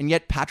failure, and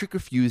yet Patrick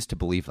refused to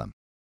believe them.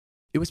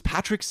 It was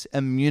Patrick's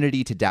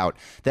immunity to doubt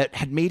that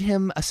had made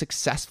him a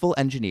successful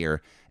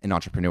engineer and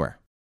entrepreneur.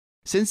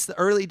 Since the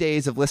early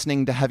days of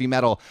listening to heavy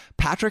metal,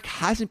 Patrick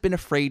hasn't been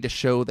afraid to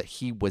show that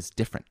he was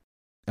different,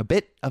 a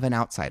bit of an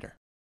outsider.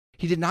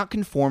 He did not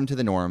conform to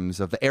the norms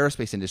of the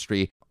aerospace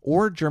industry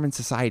or German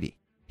society.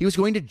 He was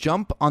going to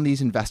jump on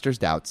these investors'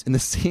 doubts in the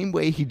same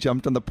way he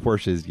jumped on the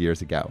Porsches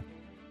years ago.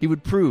 He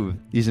would prove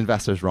these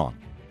investors wrong.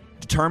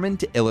 Determined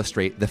to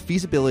illustrate the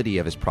feasibility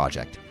of his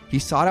project, he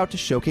sought out to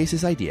showcase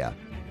his idea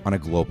on a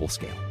global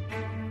scale.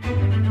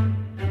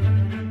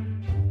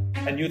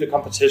 I knew the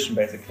competition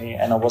basically,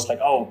 and I was like,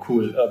 oh,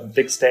 cool,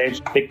 big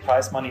stage, big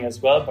prize money as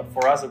well. But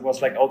for us, it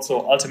was like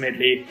also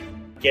ultimately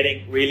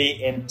getting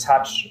really in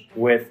touch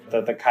with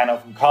the kind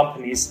of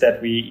companies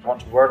that we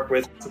want to work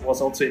with. It was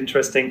also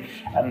interesting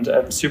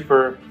and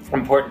super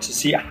important to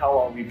see how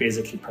are we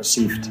basically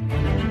perceived.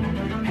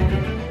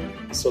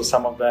 So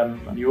some of them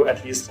knew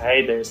at least,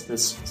 hey, there's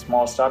this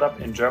small startup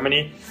in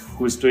Germany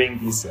who's doing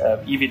these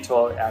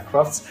eVTOL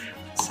aircrafts.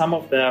 Some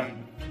of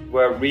them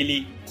were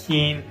really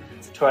keen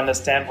to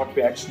understand what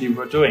we actually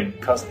were doing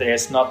because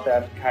there's not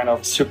that kind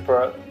of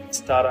super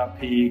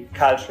startup-y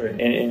culture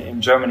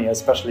in Germany,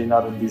 especially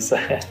not in these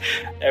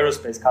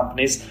aerospace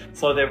companies.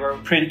 So they were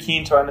pretty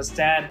keen to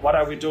understand what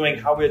are we doing,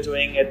 how we're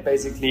doing it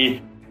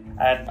basically.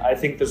 And I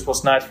think this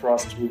was nice for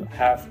us to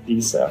have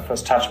these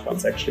first touch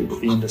points actually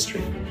with the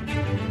industry.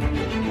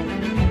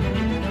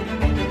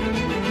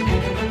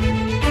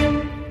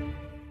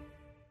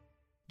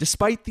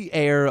 Despite the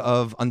air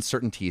of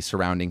uncertainty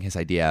surrounding his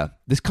idea,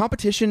 this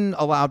competition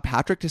allowed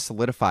Patrick to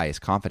solidify his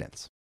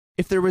confidence.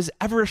 If there was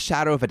ever a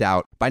shadow of a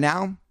doubt, by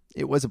now,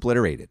 it was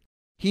obliterated.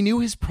 He knew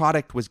his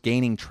product was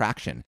gaining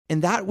traction,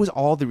 and that was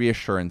all the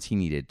reassurance he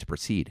needed to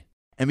proceed.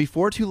 And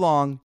before too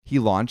long, he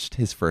launched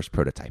his first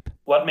prototype.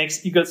 What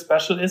makes Eagle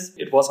special is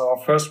it was our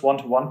first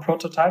one-to-one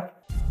prototype.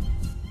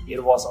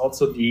 It was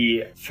also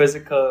the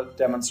physical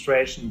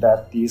demonstration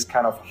that these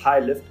kind of high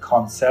lift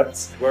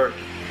concepts work.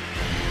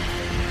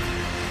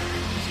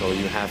 So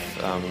you have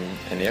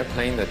an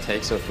airplane that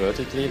takes off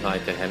vertically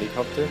like a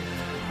helicopter.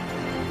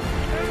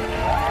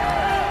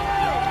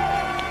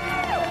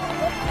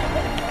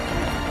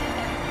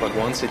 But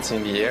once it's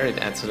in the air, it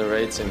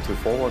accelerates into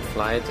forward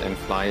flight and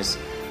flies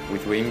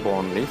with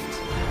wing-borne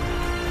lift.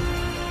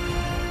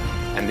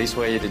 And this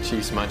way it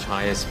achieves much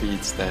higher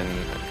speeds than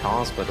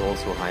cars, but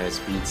also higher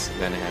speeds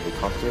than a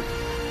helicopter.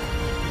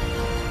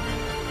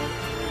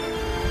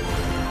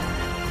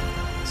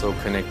 So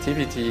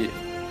connectivity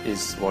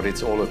is what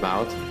it's all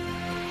about.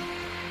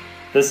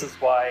 This is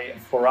why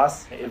for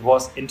us it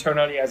was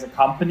internally as a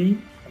company,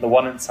 on the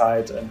one hand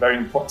side, a very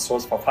important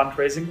source for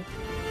fundraising.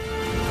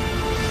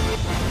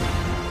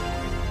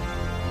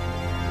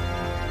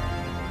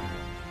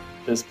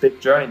 This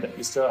big journey that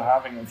we're still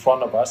having in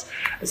front of us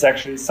is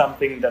actually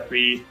something that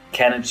we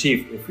can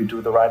achieve if we do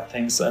the right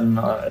things and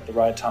at the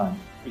right time.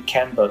 We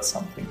can build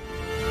something.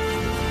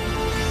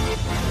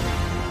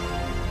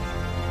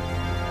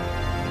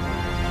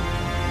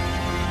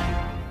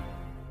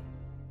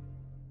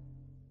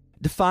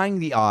 Defying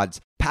the odds,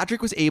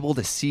 Patrick was able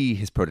to see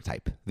his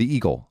prototype, the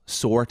Eagle,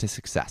 soar to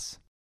success.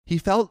 He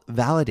felt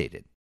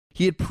validated.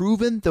 He had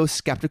proven those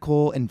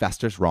skeptical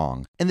investors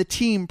wrong, and the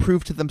team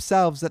proved to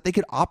themselves that they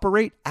could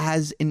operate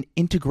as an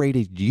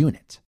integrated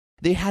unit.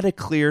 They had a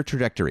clear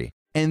trajectory,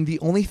 and the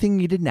only thing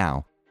needed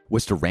now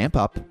was to ramp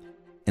up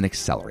and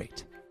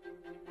accelerate.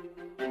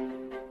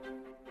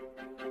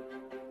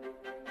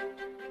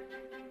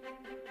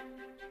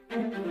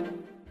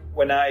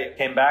 When I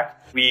came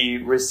back, we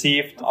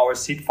received our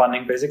seed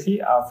funding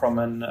basically from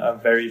a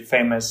very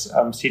famous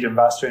seed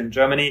investor in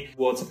Germany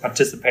who also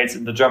participates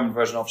in the German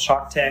version of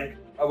Shark Tank.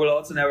 I will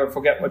also never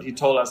forget what he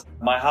told us.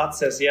 My heart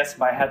says yes,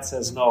 my head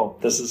says no.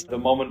 This is the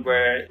moment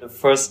where the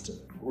first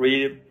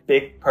really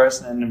big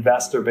person and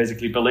investor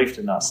basically believed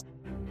in us.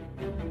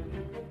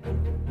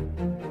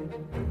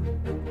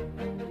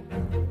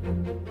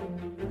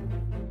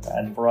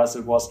 And for us,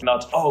 it was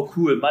not, oh,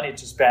 cool, money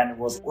to spend. It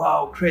was,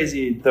 wow,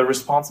 crazy, the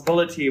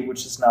responsibility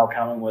which is now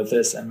coming with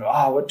this. And,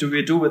 what do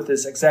we do with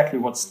this exactly?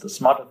 What's the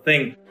smarter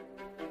thing?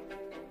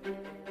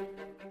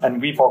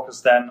 And we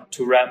focused then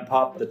to ramp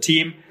up the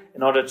team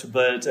in order to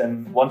build a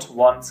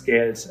one-to-one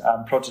scaled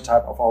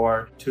prototype of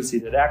our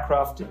two-seated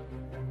aircraft.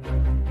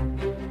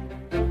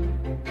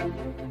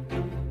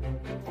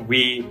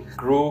 We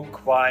grew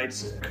quite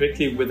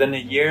quickly within a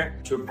year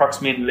to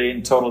approximately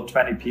in total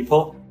 20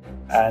 people.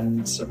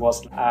 And it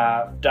was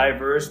a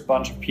diverse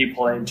bunch of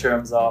people in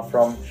terms of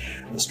from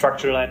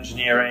structural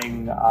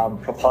engineering,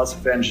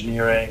 propulsive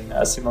engineering,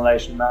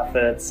 simulation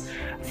methods,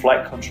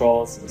 flight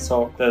controls.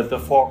 So the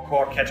four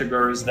core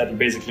categories that you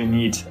basically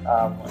need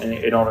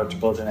in order to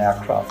build an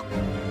aircraft.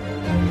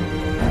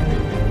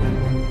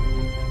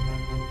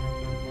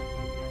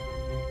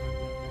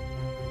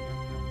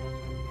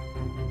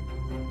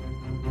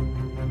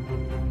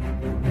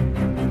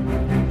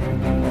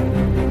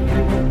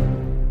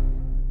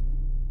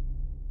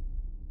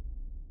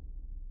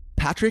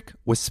 Patrick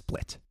was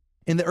split.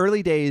 In the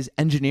early days,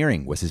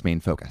 engineering was his main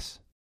focus.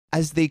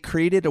 As they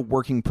created a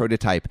working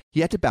prototype,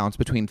 he had to bounce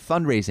between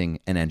fundraising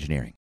and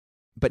engineering.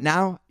 But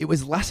now, it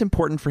was less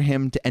important for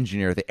him to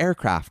engineer the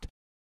aircraft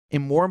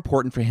and more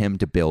important for him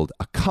to build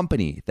a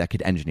company that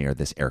could engineer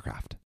this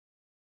aircraft.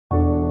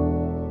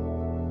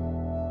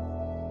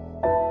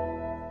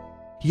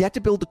 He had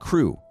to build the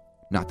crew,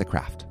 not the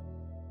craft.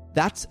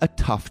 That's a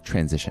tough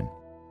transition.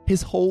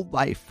 His whole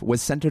life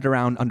was centered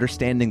around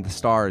understanding the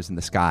stars in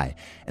the sky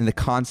and the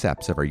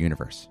concepts of our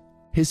universe.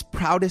 His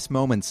proudest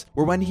moments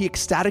were when he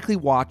ecstatically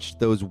watched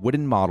those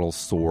wooden models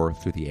soar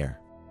through the air.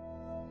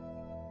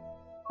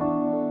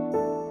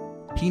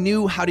 He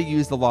knew how to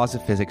use the laws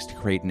of physics to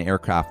create an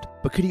aircraft,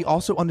 but could he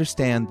also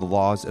understand the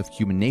laws of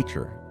human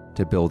nature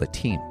to build a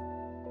team?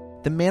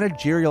 The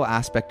managerial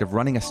aspect of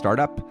running a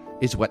startup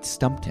is what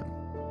stumped him.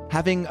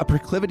 Having a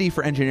proclivity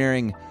for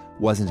engineering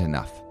wasn't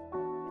enough.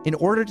 In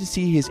order to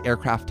see his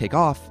aircraft take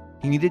off,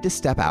 he needed to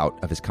step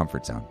out of his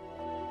comfort zone.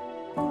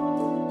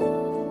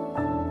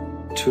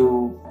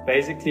 To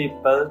basically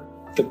build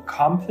the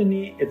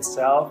company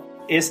itself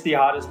is the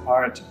hardest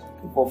part.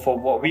 For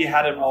what we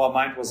had in our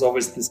mind was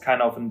always this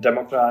kind of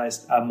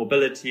democratized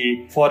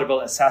mobility,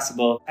 affordable,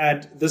 accessible.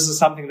 And this is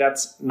something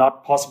that's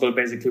not possible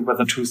basically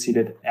with a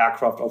two-seated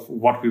aircraft of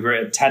what we were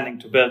intending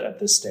to build at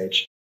this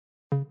stage.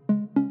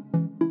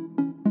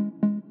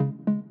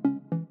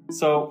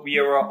 So we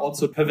are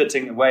also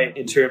pivoting away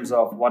in terms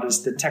of what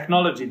is the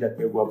technology that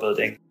we were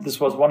building.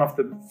 This was one of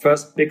the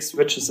first big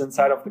switches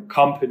inside of the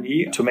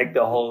company to make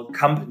the whole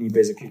company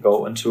basically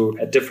go into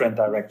a different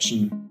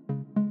direction.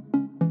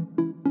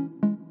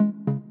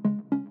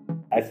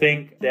 I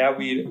think there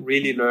we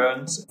really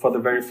learned for the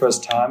very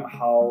first time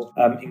how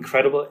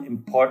incredible,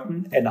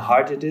 important and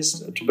hard it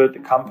is to build the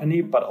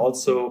company, but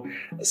also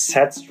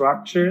set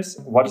structures.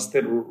 What is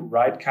the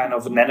right kind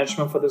of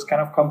management for this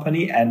kind of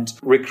company? And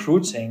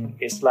recruiting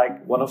is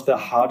like one of the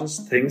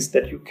hardest things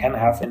that you can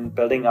have in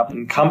building up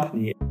a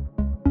company.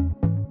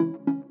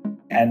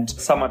 And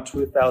summer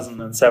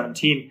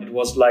 2017, it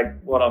was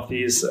like one of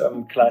these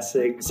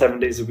classic 7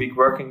 days a week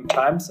working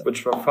times,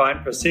 which were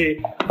fine per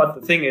se. But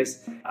the thing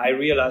is, I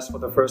realized for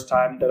the first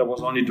time that I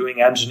was only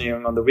doing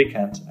engineering on the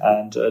weekend.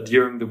 And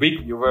during the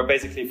week, you were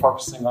basically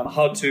focusing on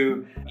how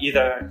to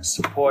either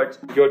support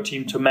your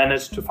team to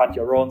manage, to find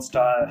your own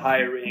style,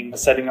 hiring,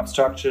 setting up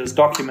structures,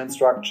 document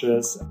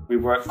structures. We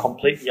were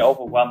completely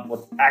overwhelmed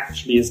what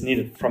actually is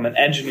needed from an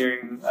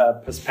engineering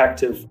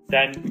perspective.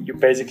 Then you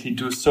basically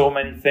do so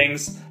many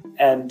things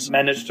and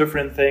manage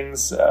different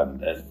things,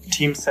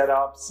 team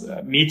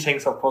setups,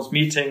 meetings, of course,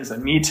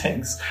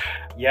 meetings.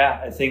 Yeah,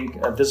 I think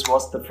this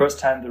was the first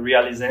time the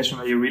realization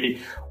where you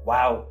really,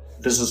 wow,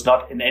 this is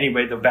not in any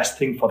way the best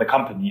thing for the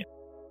company.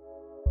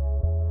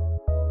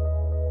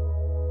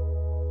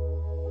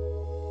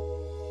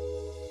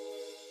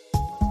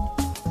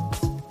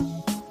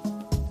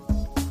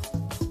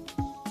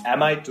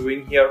 Am I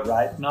doing here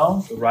right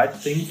now the right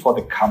thing for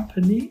the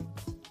company?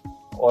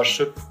 Or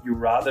should you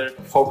rather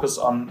focus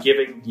on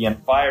giving the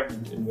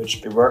environment in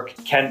which the work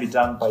can be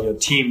done by your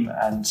team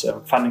and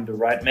finding the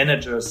right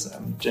managers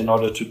in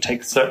order to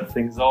take certain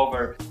things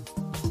over?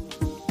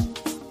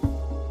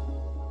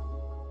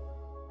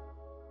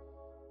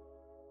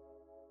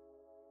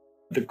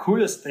 The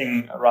coolest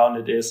thing around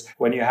it is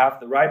when you have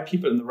the right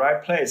people in the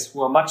right place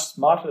who are much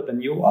smarter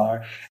than you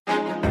are.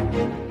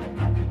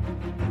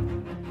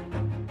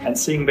 And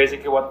seeing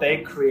basically what they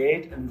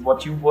create and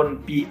what you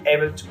wouldn't be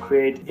able to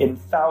create in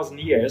 1,000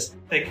 years.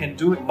 They can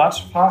do it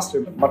much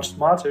faster, much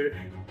smarter.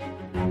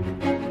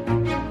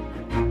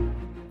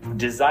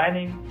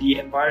 Designing the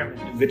environment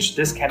in which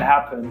this can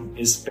happen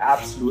is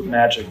absolute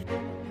magic.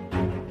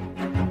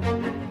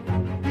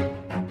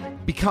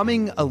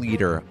 Becoming a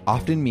leader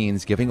often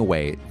means giving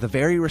away the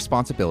very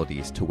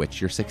responsibilities to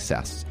which your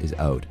success is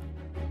owed.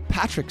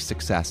 Patrick's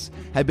success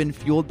had been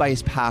fueled by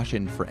his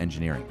passion for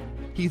engineering.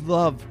 He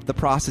loved the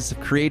process of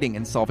creating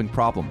and solving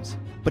problems,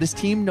 but his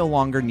team no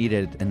longer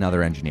needed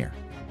another engineer.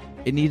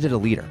 It needed a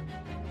leader.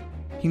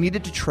 He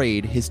needed to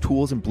trade his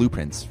tools and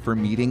blueprints for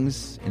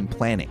meetings and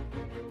planning.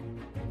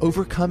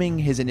 Overcoming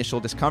his initial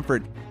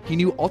discomfort, he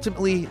knew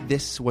ultimately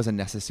this was a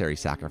necessary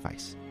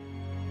sacrifice.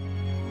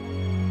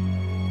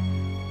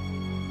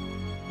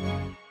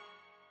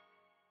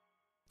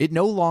 It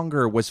no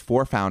longer was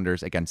four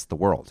founders against the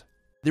world.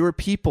 There were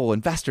people,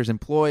 investors,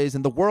 employees,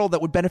 and the world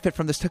that would benefit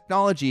from this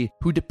technology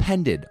who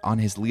depended on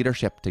his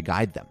leadership to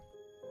guide them.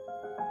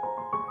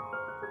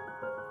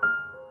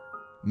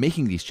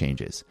 making these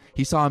changes,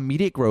 he saw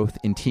immediate growth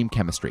in team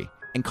chemistry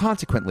and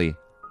consequently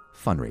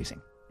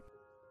fundraising.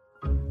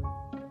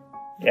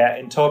 Yeah,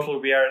 in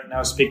total, we are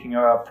now speaking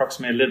of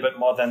approximately a little bit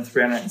more than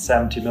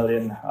 $370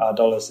 million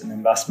in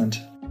investment.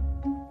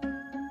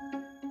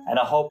 And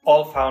I hope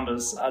all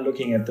founders are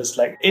looking at this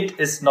like it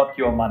is not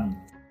your money.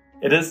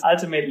 It is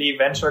ultimately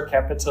venture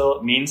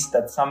capital means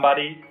that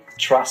somebody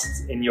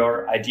trusts in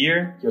your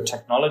idea, your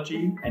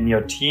technology, and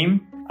your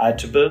team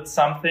to build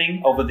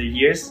something over the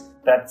years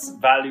that's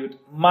valued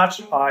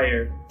much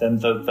higher than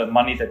the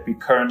money that we're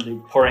currently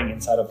pouring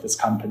inside of this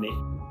company.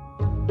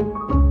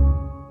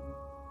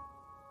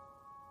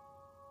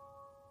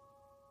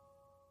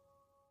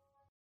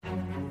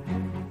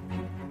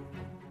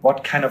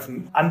 What kind of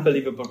an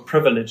unbelievable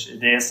privilege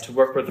it is to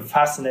work with a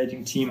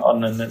fascinating team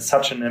on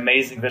such an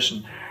amazing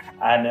vision.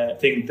 And I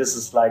think this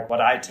is like what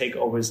I take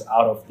always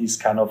out of these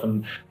kind of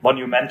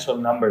monumental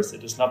numbers.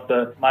 It is not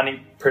the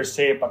money per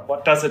se, but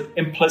what does it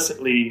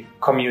implicitly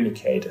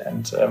communicate?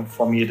 And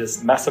for me, it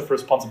is massive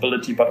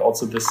responsibility, but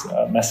also this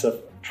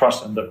massive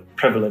trust and the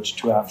privilege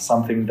to have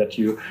something that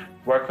you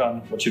work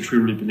on, what you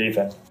truly believe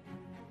in.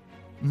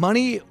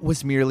 Money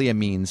was merely a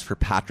means for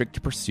Patrick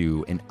to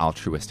pursue an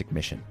altruistic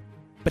mission.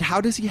 But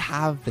how does he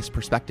have this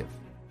perspective?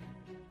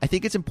 I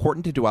think it's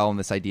important to dwell on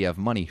this idea of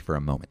money for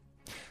a moment.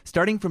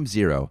 Starting from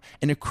zero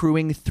and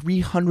accruing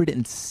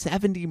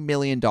 $370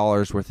 million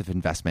worth of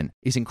investment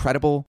is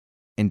incredible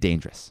and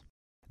dangerous.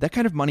 That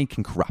kind of money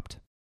can corrupt.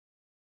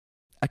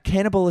 A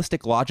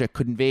cannibalistic logic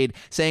could invade,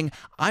 saying,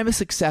 I'm a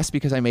success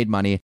because I made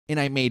money, and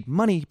I made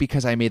money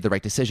because I made the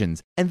right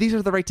decisions, and these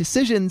are the right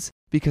decisions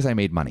because I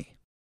made money.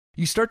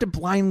 You start to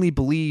blindly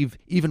believe,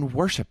 even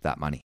worship that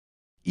money.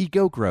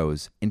 Ego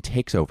grows and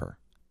takes over.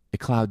 It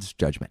clouds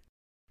judgment.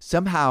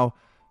 Somehow,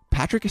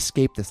 Patrick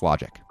escaped this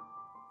logic.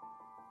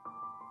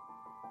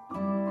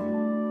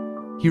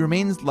 He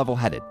remains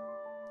level-headed.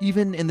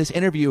 Even in this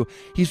interview,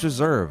 he's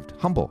reserved,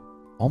 humble,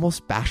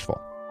 almost bashful.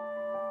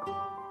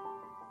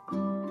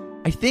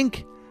 I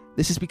think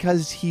this is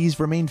because he's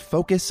remained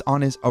focused on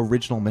his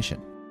original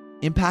mission,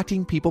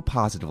 impacting people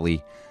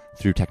positively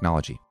through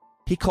technology.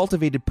 He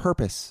cultivated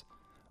purpose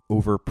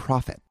over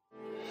profit.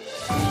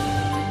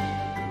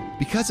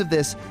 Because of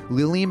this,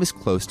 Lilium is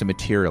close to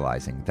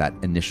materializing that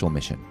initial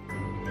mission.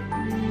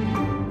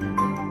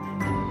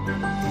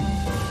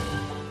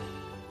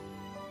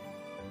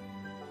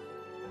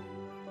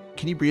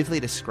 Can you briefly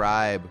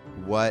describe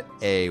what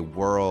a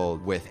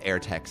world with air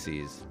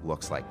taxis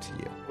looks like to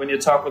you? When you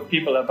talk with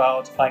people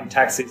about flying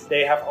taxis,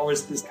 they have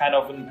always this kind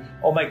of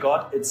oh my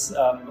God, it's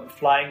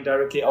flying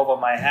directly over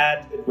my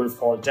head. It will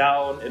fall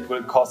down. It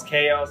will cause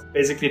chaos.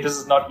 Basically, this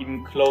is not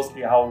even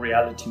closely how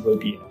reality will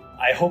be.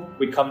 I hope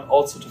we come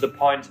also to the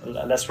point,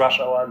 less rush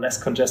hour, less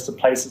congested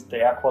places, the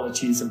air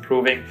quality is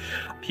improving.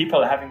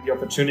 People having the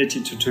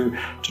opportunity to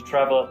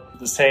travel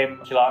the same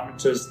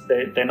kilometers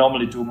they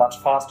normally do much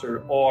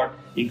faster or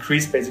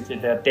increase basically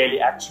their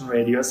daily action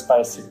radius by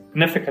a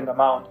significant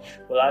amount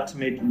will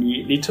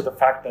ultimately lead to the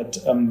fact that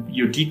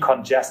you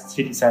decongest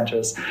city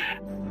centers.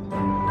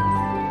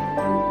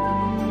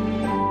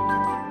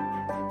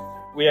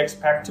 We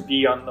expect to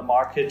be on the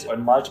market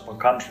in multiple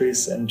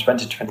countries in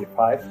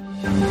 2025.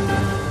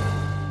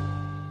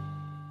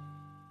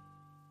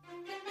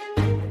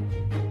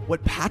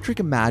 What Patrick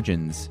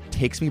imagines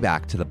takes me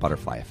back to the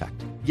butterfly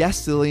effect.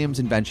 Yes, Lilium's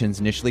inventions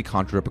initially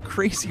conjure up a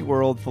crazy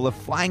world full of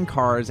flying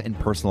cars and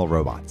personal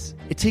robots.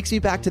 It takes me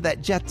back to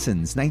that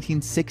Jetsons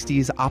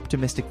 1960s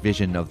optimistic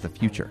vision of the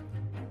future.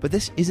 But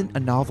this isn't a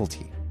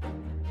novelty.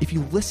 If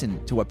you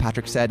listen to what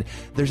Patrick said,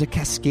 there's a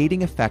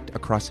cascading effect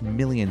across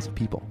millions of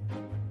people.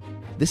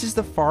 This is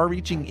the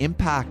far-reaching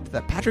impact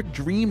that Patrick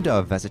dreamed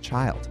of as a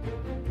child.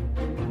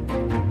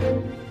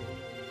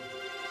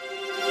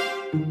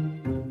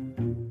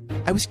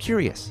 I was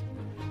curious,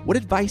 what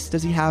advice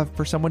does he have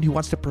for someone who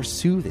wants to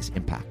pursue this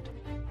impact,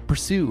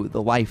 pursue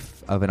the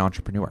life of an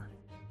entrepreneur?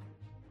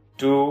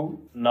 Do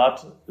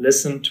not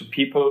listen to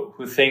people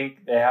who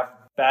think they have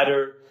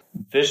better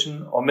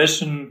vision or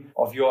mission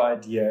of your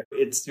idea.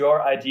 It's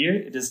your idea,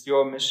 it is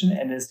your mission,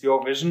 and it's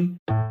your vision.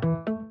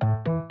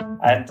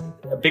 And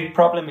a big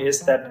problem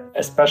is that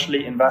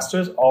especially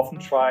investors often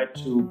try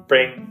to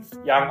bring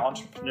young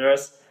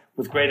entrepreneurs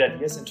with great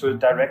ideas into a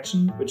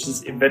direction which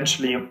is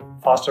eventually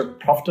faster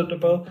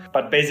profitable,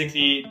 but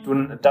basically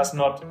does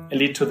not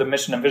lead to the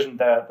mission and vision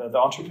the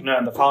entrepreneur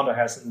and the founder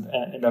has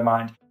in their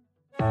mind.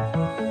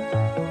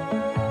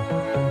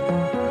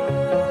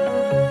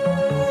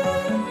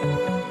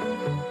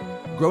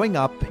 Growing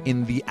up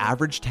in the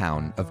average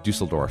town of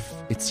Dusseldorf,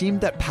 it seemed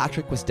that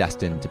Patrick was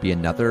destined to be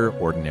another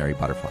ordinary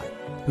butterfly,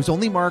 whose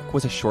only mark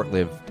was a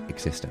short-lived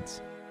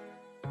existence.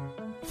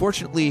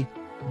 Fortunately,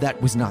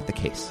 that was not the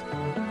case.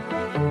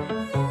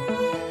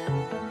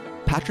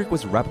 Patrick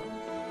was a rebel,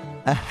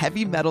 a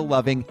heavy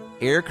metal-loving,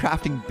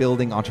 aircrafting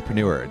building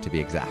entrepreneur, to be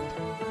exact.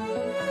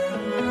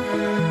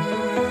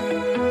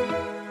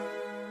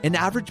 An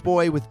average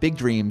boy with big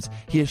dreams,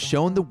 he has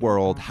shown the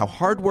world how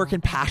hard work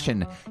and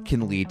passion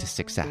can lead to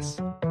success.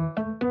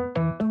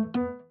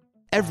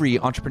 Every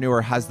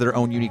entrepreneur has their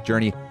own unique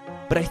journey,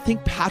 but I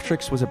think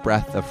Patrick's was a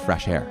breath of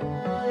fresh air.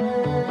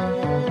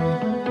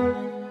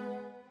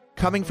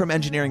 Coming from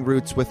engineering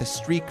roots with a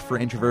streak for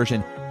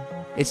introversion,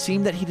 it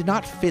seemed that he did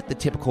not fit the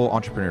typical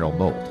entrepreneurial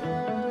mold.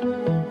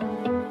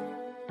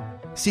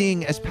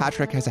 Seeing as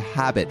Patrick has a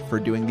habit for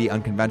doing the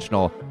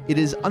unconventional, it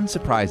is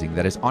unsurprising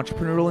that his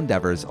entrepreneurial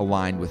endeavors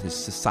aligned with his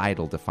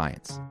societal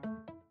defiance.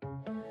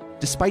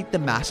 Despite the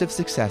massive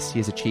success he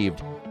has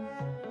achieved,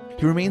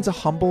 he remains a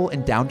humble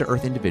and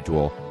down-to-earth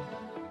individual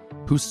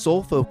whose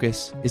sole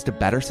focus is to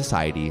better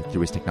society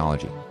through his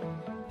technology.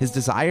 His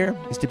desire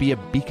is to be a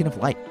beacon of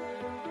light,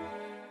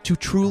 to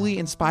truly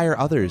inspire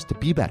others to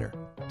be better,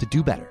 to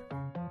do better.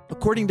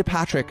 According to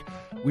Patrick,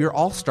 we are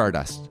all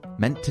stardust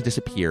meant to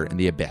disappear in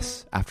the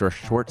abyss after a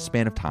short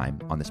span of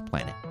time on this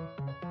planet.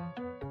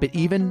 But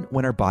even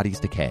when our bodies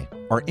decay,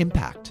 our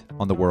impact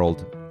on the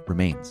world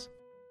remains.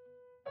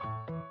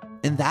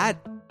 And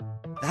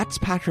that's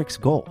Patrick's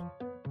goal,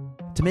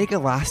 to make a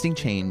lasting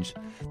change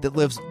that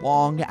lives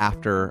long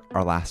after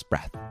our last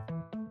breath.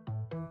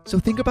 So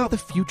think about the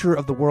future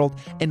of the world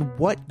and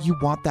what you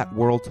want that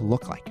world to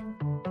look like.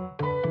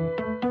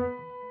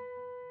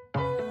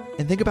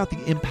 And think about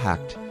the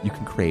impact you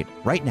can create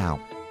right now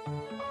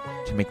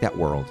to make that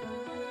world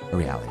a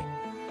reality.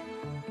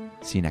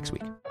 See you next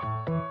week.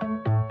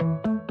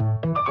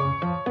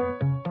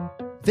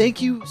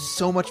 Thank you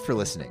so much for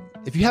listening.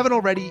 If you haven't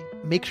already,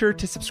 make sure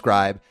to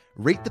subscribe,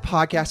 rate the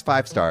podcast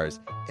 5 stars,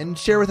 and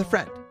share with a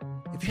friend.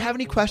 If you have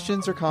any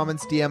questions or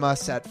comments, DM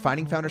us at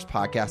Finding Founders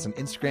Podcast on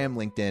Instagram,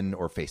 LinkedIn,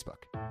 or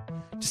Facebook.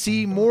 To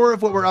see more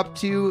of what we're up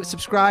to,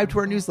 subscribe to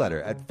our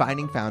newsletter at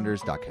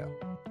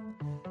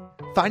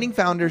findingfounders.co. Finding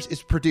Founders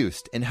is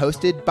produced and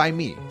hosted by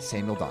me,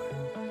 Samuel Donner.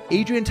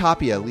 Adrian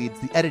Tapia leads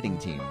the editing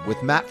team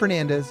with Matt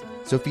Fernandez,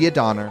 Sophia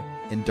Donner,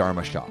 and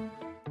Dharma Shah.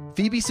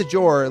 Phoebe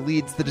Sajor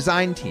leads the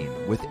design team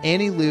with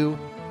Annie Liu,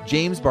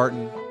 James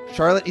Barton,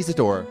 Charlotte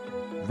Isidore,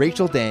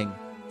 Rachel Dang,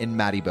 and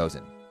Maddie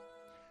Bozen.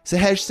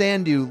 Sahej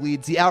Sandhu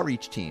leads the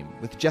outreach team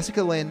with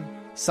Jessica Lin,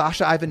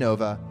 Sasha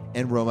Ivanova,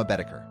 and Roma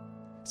Bedeker.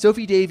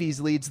 Sophie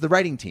Davies leads the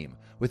writing team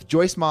with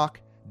Joyce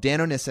Mock,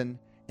 Dan O'Nissen,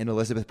 and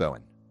Elizabeth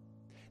Bowen.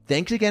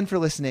 Thanks again for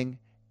listening,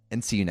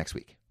 and see you next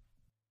week.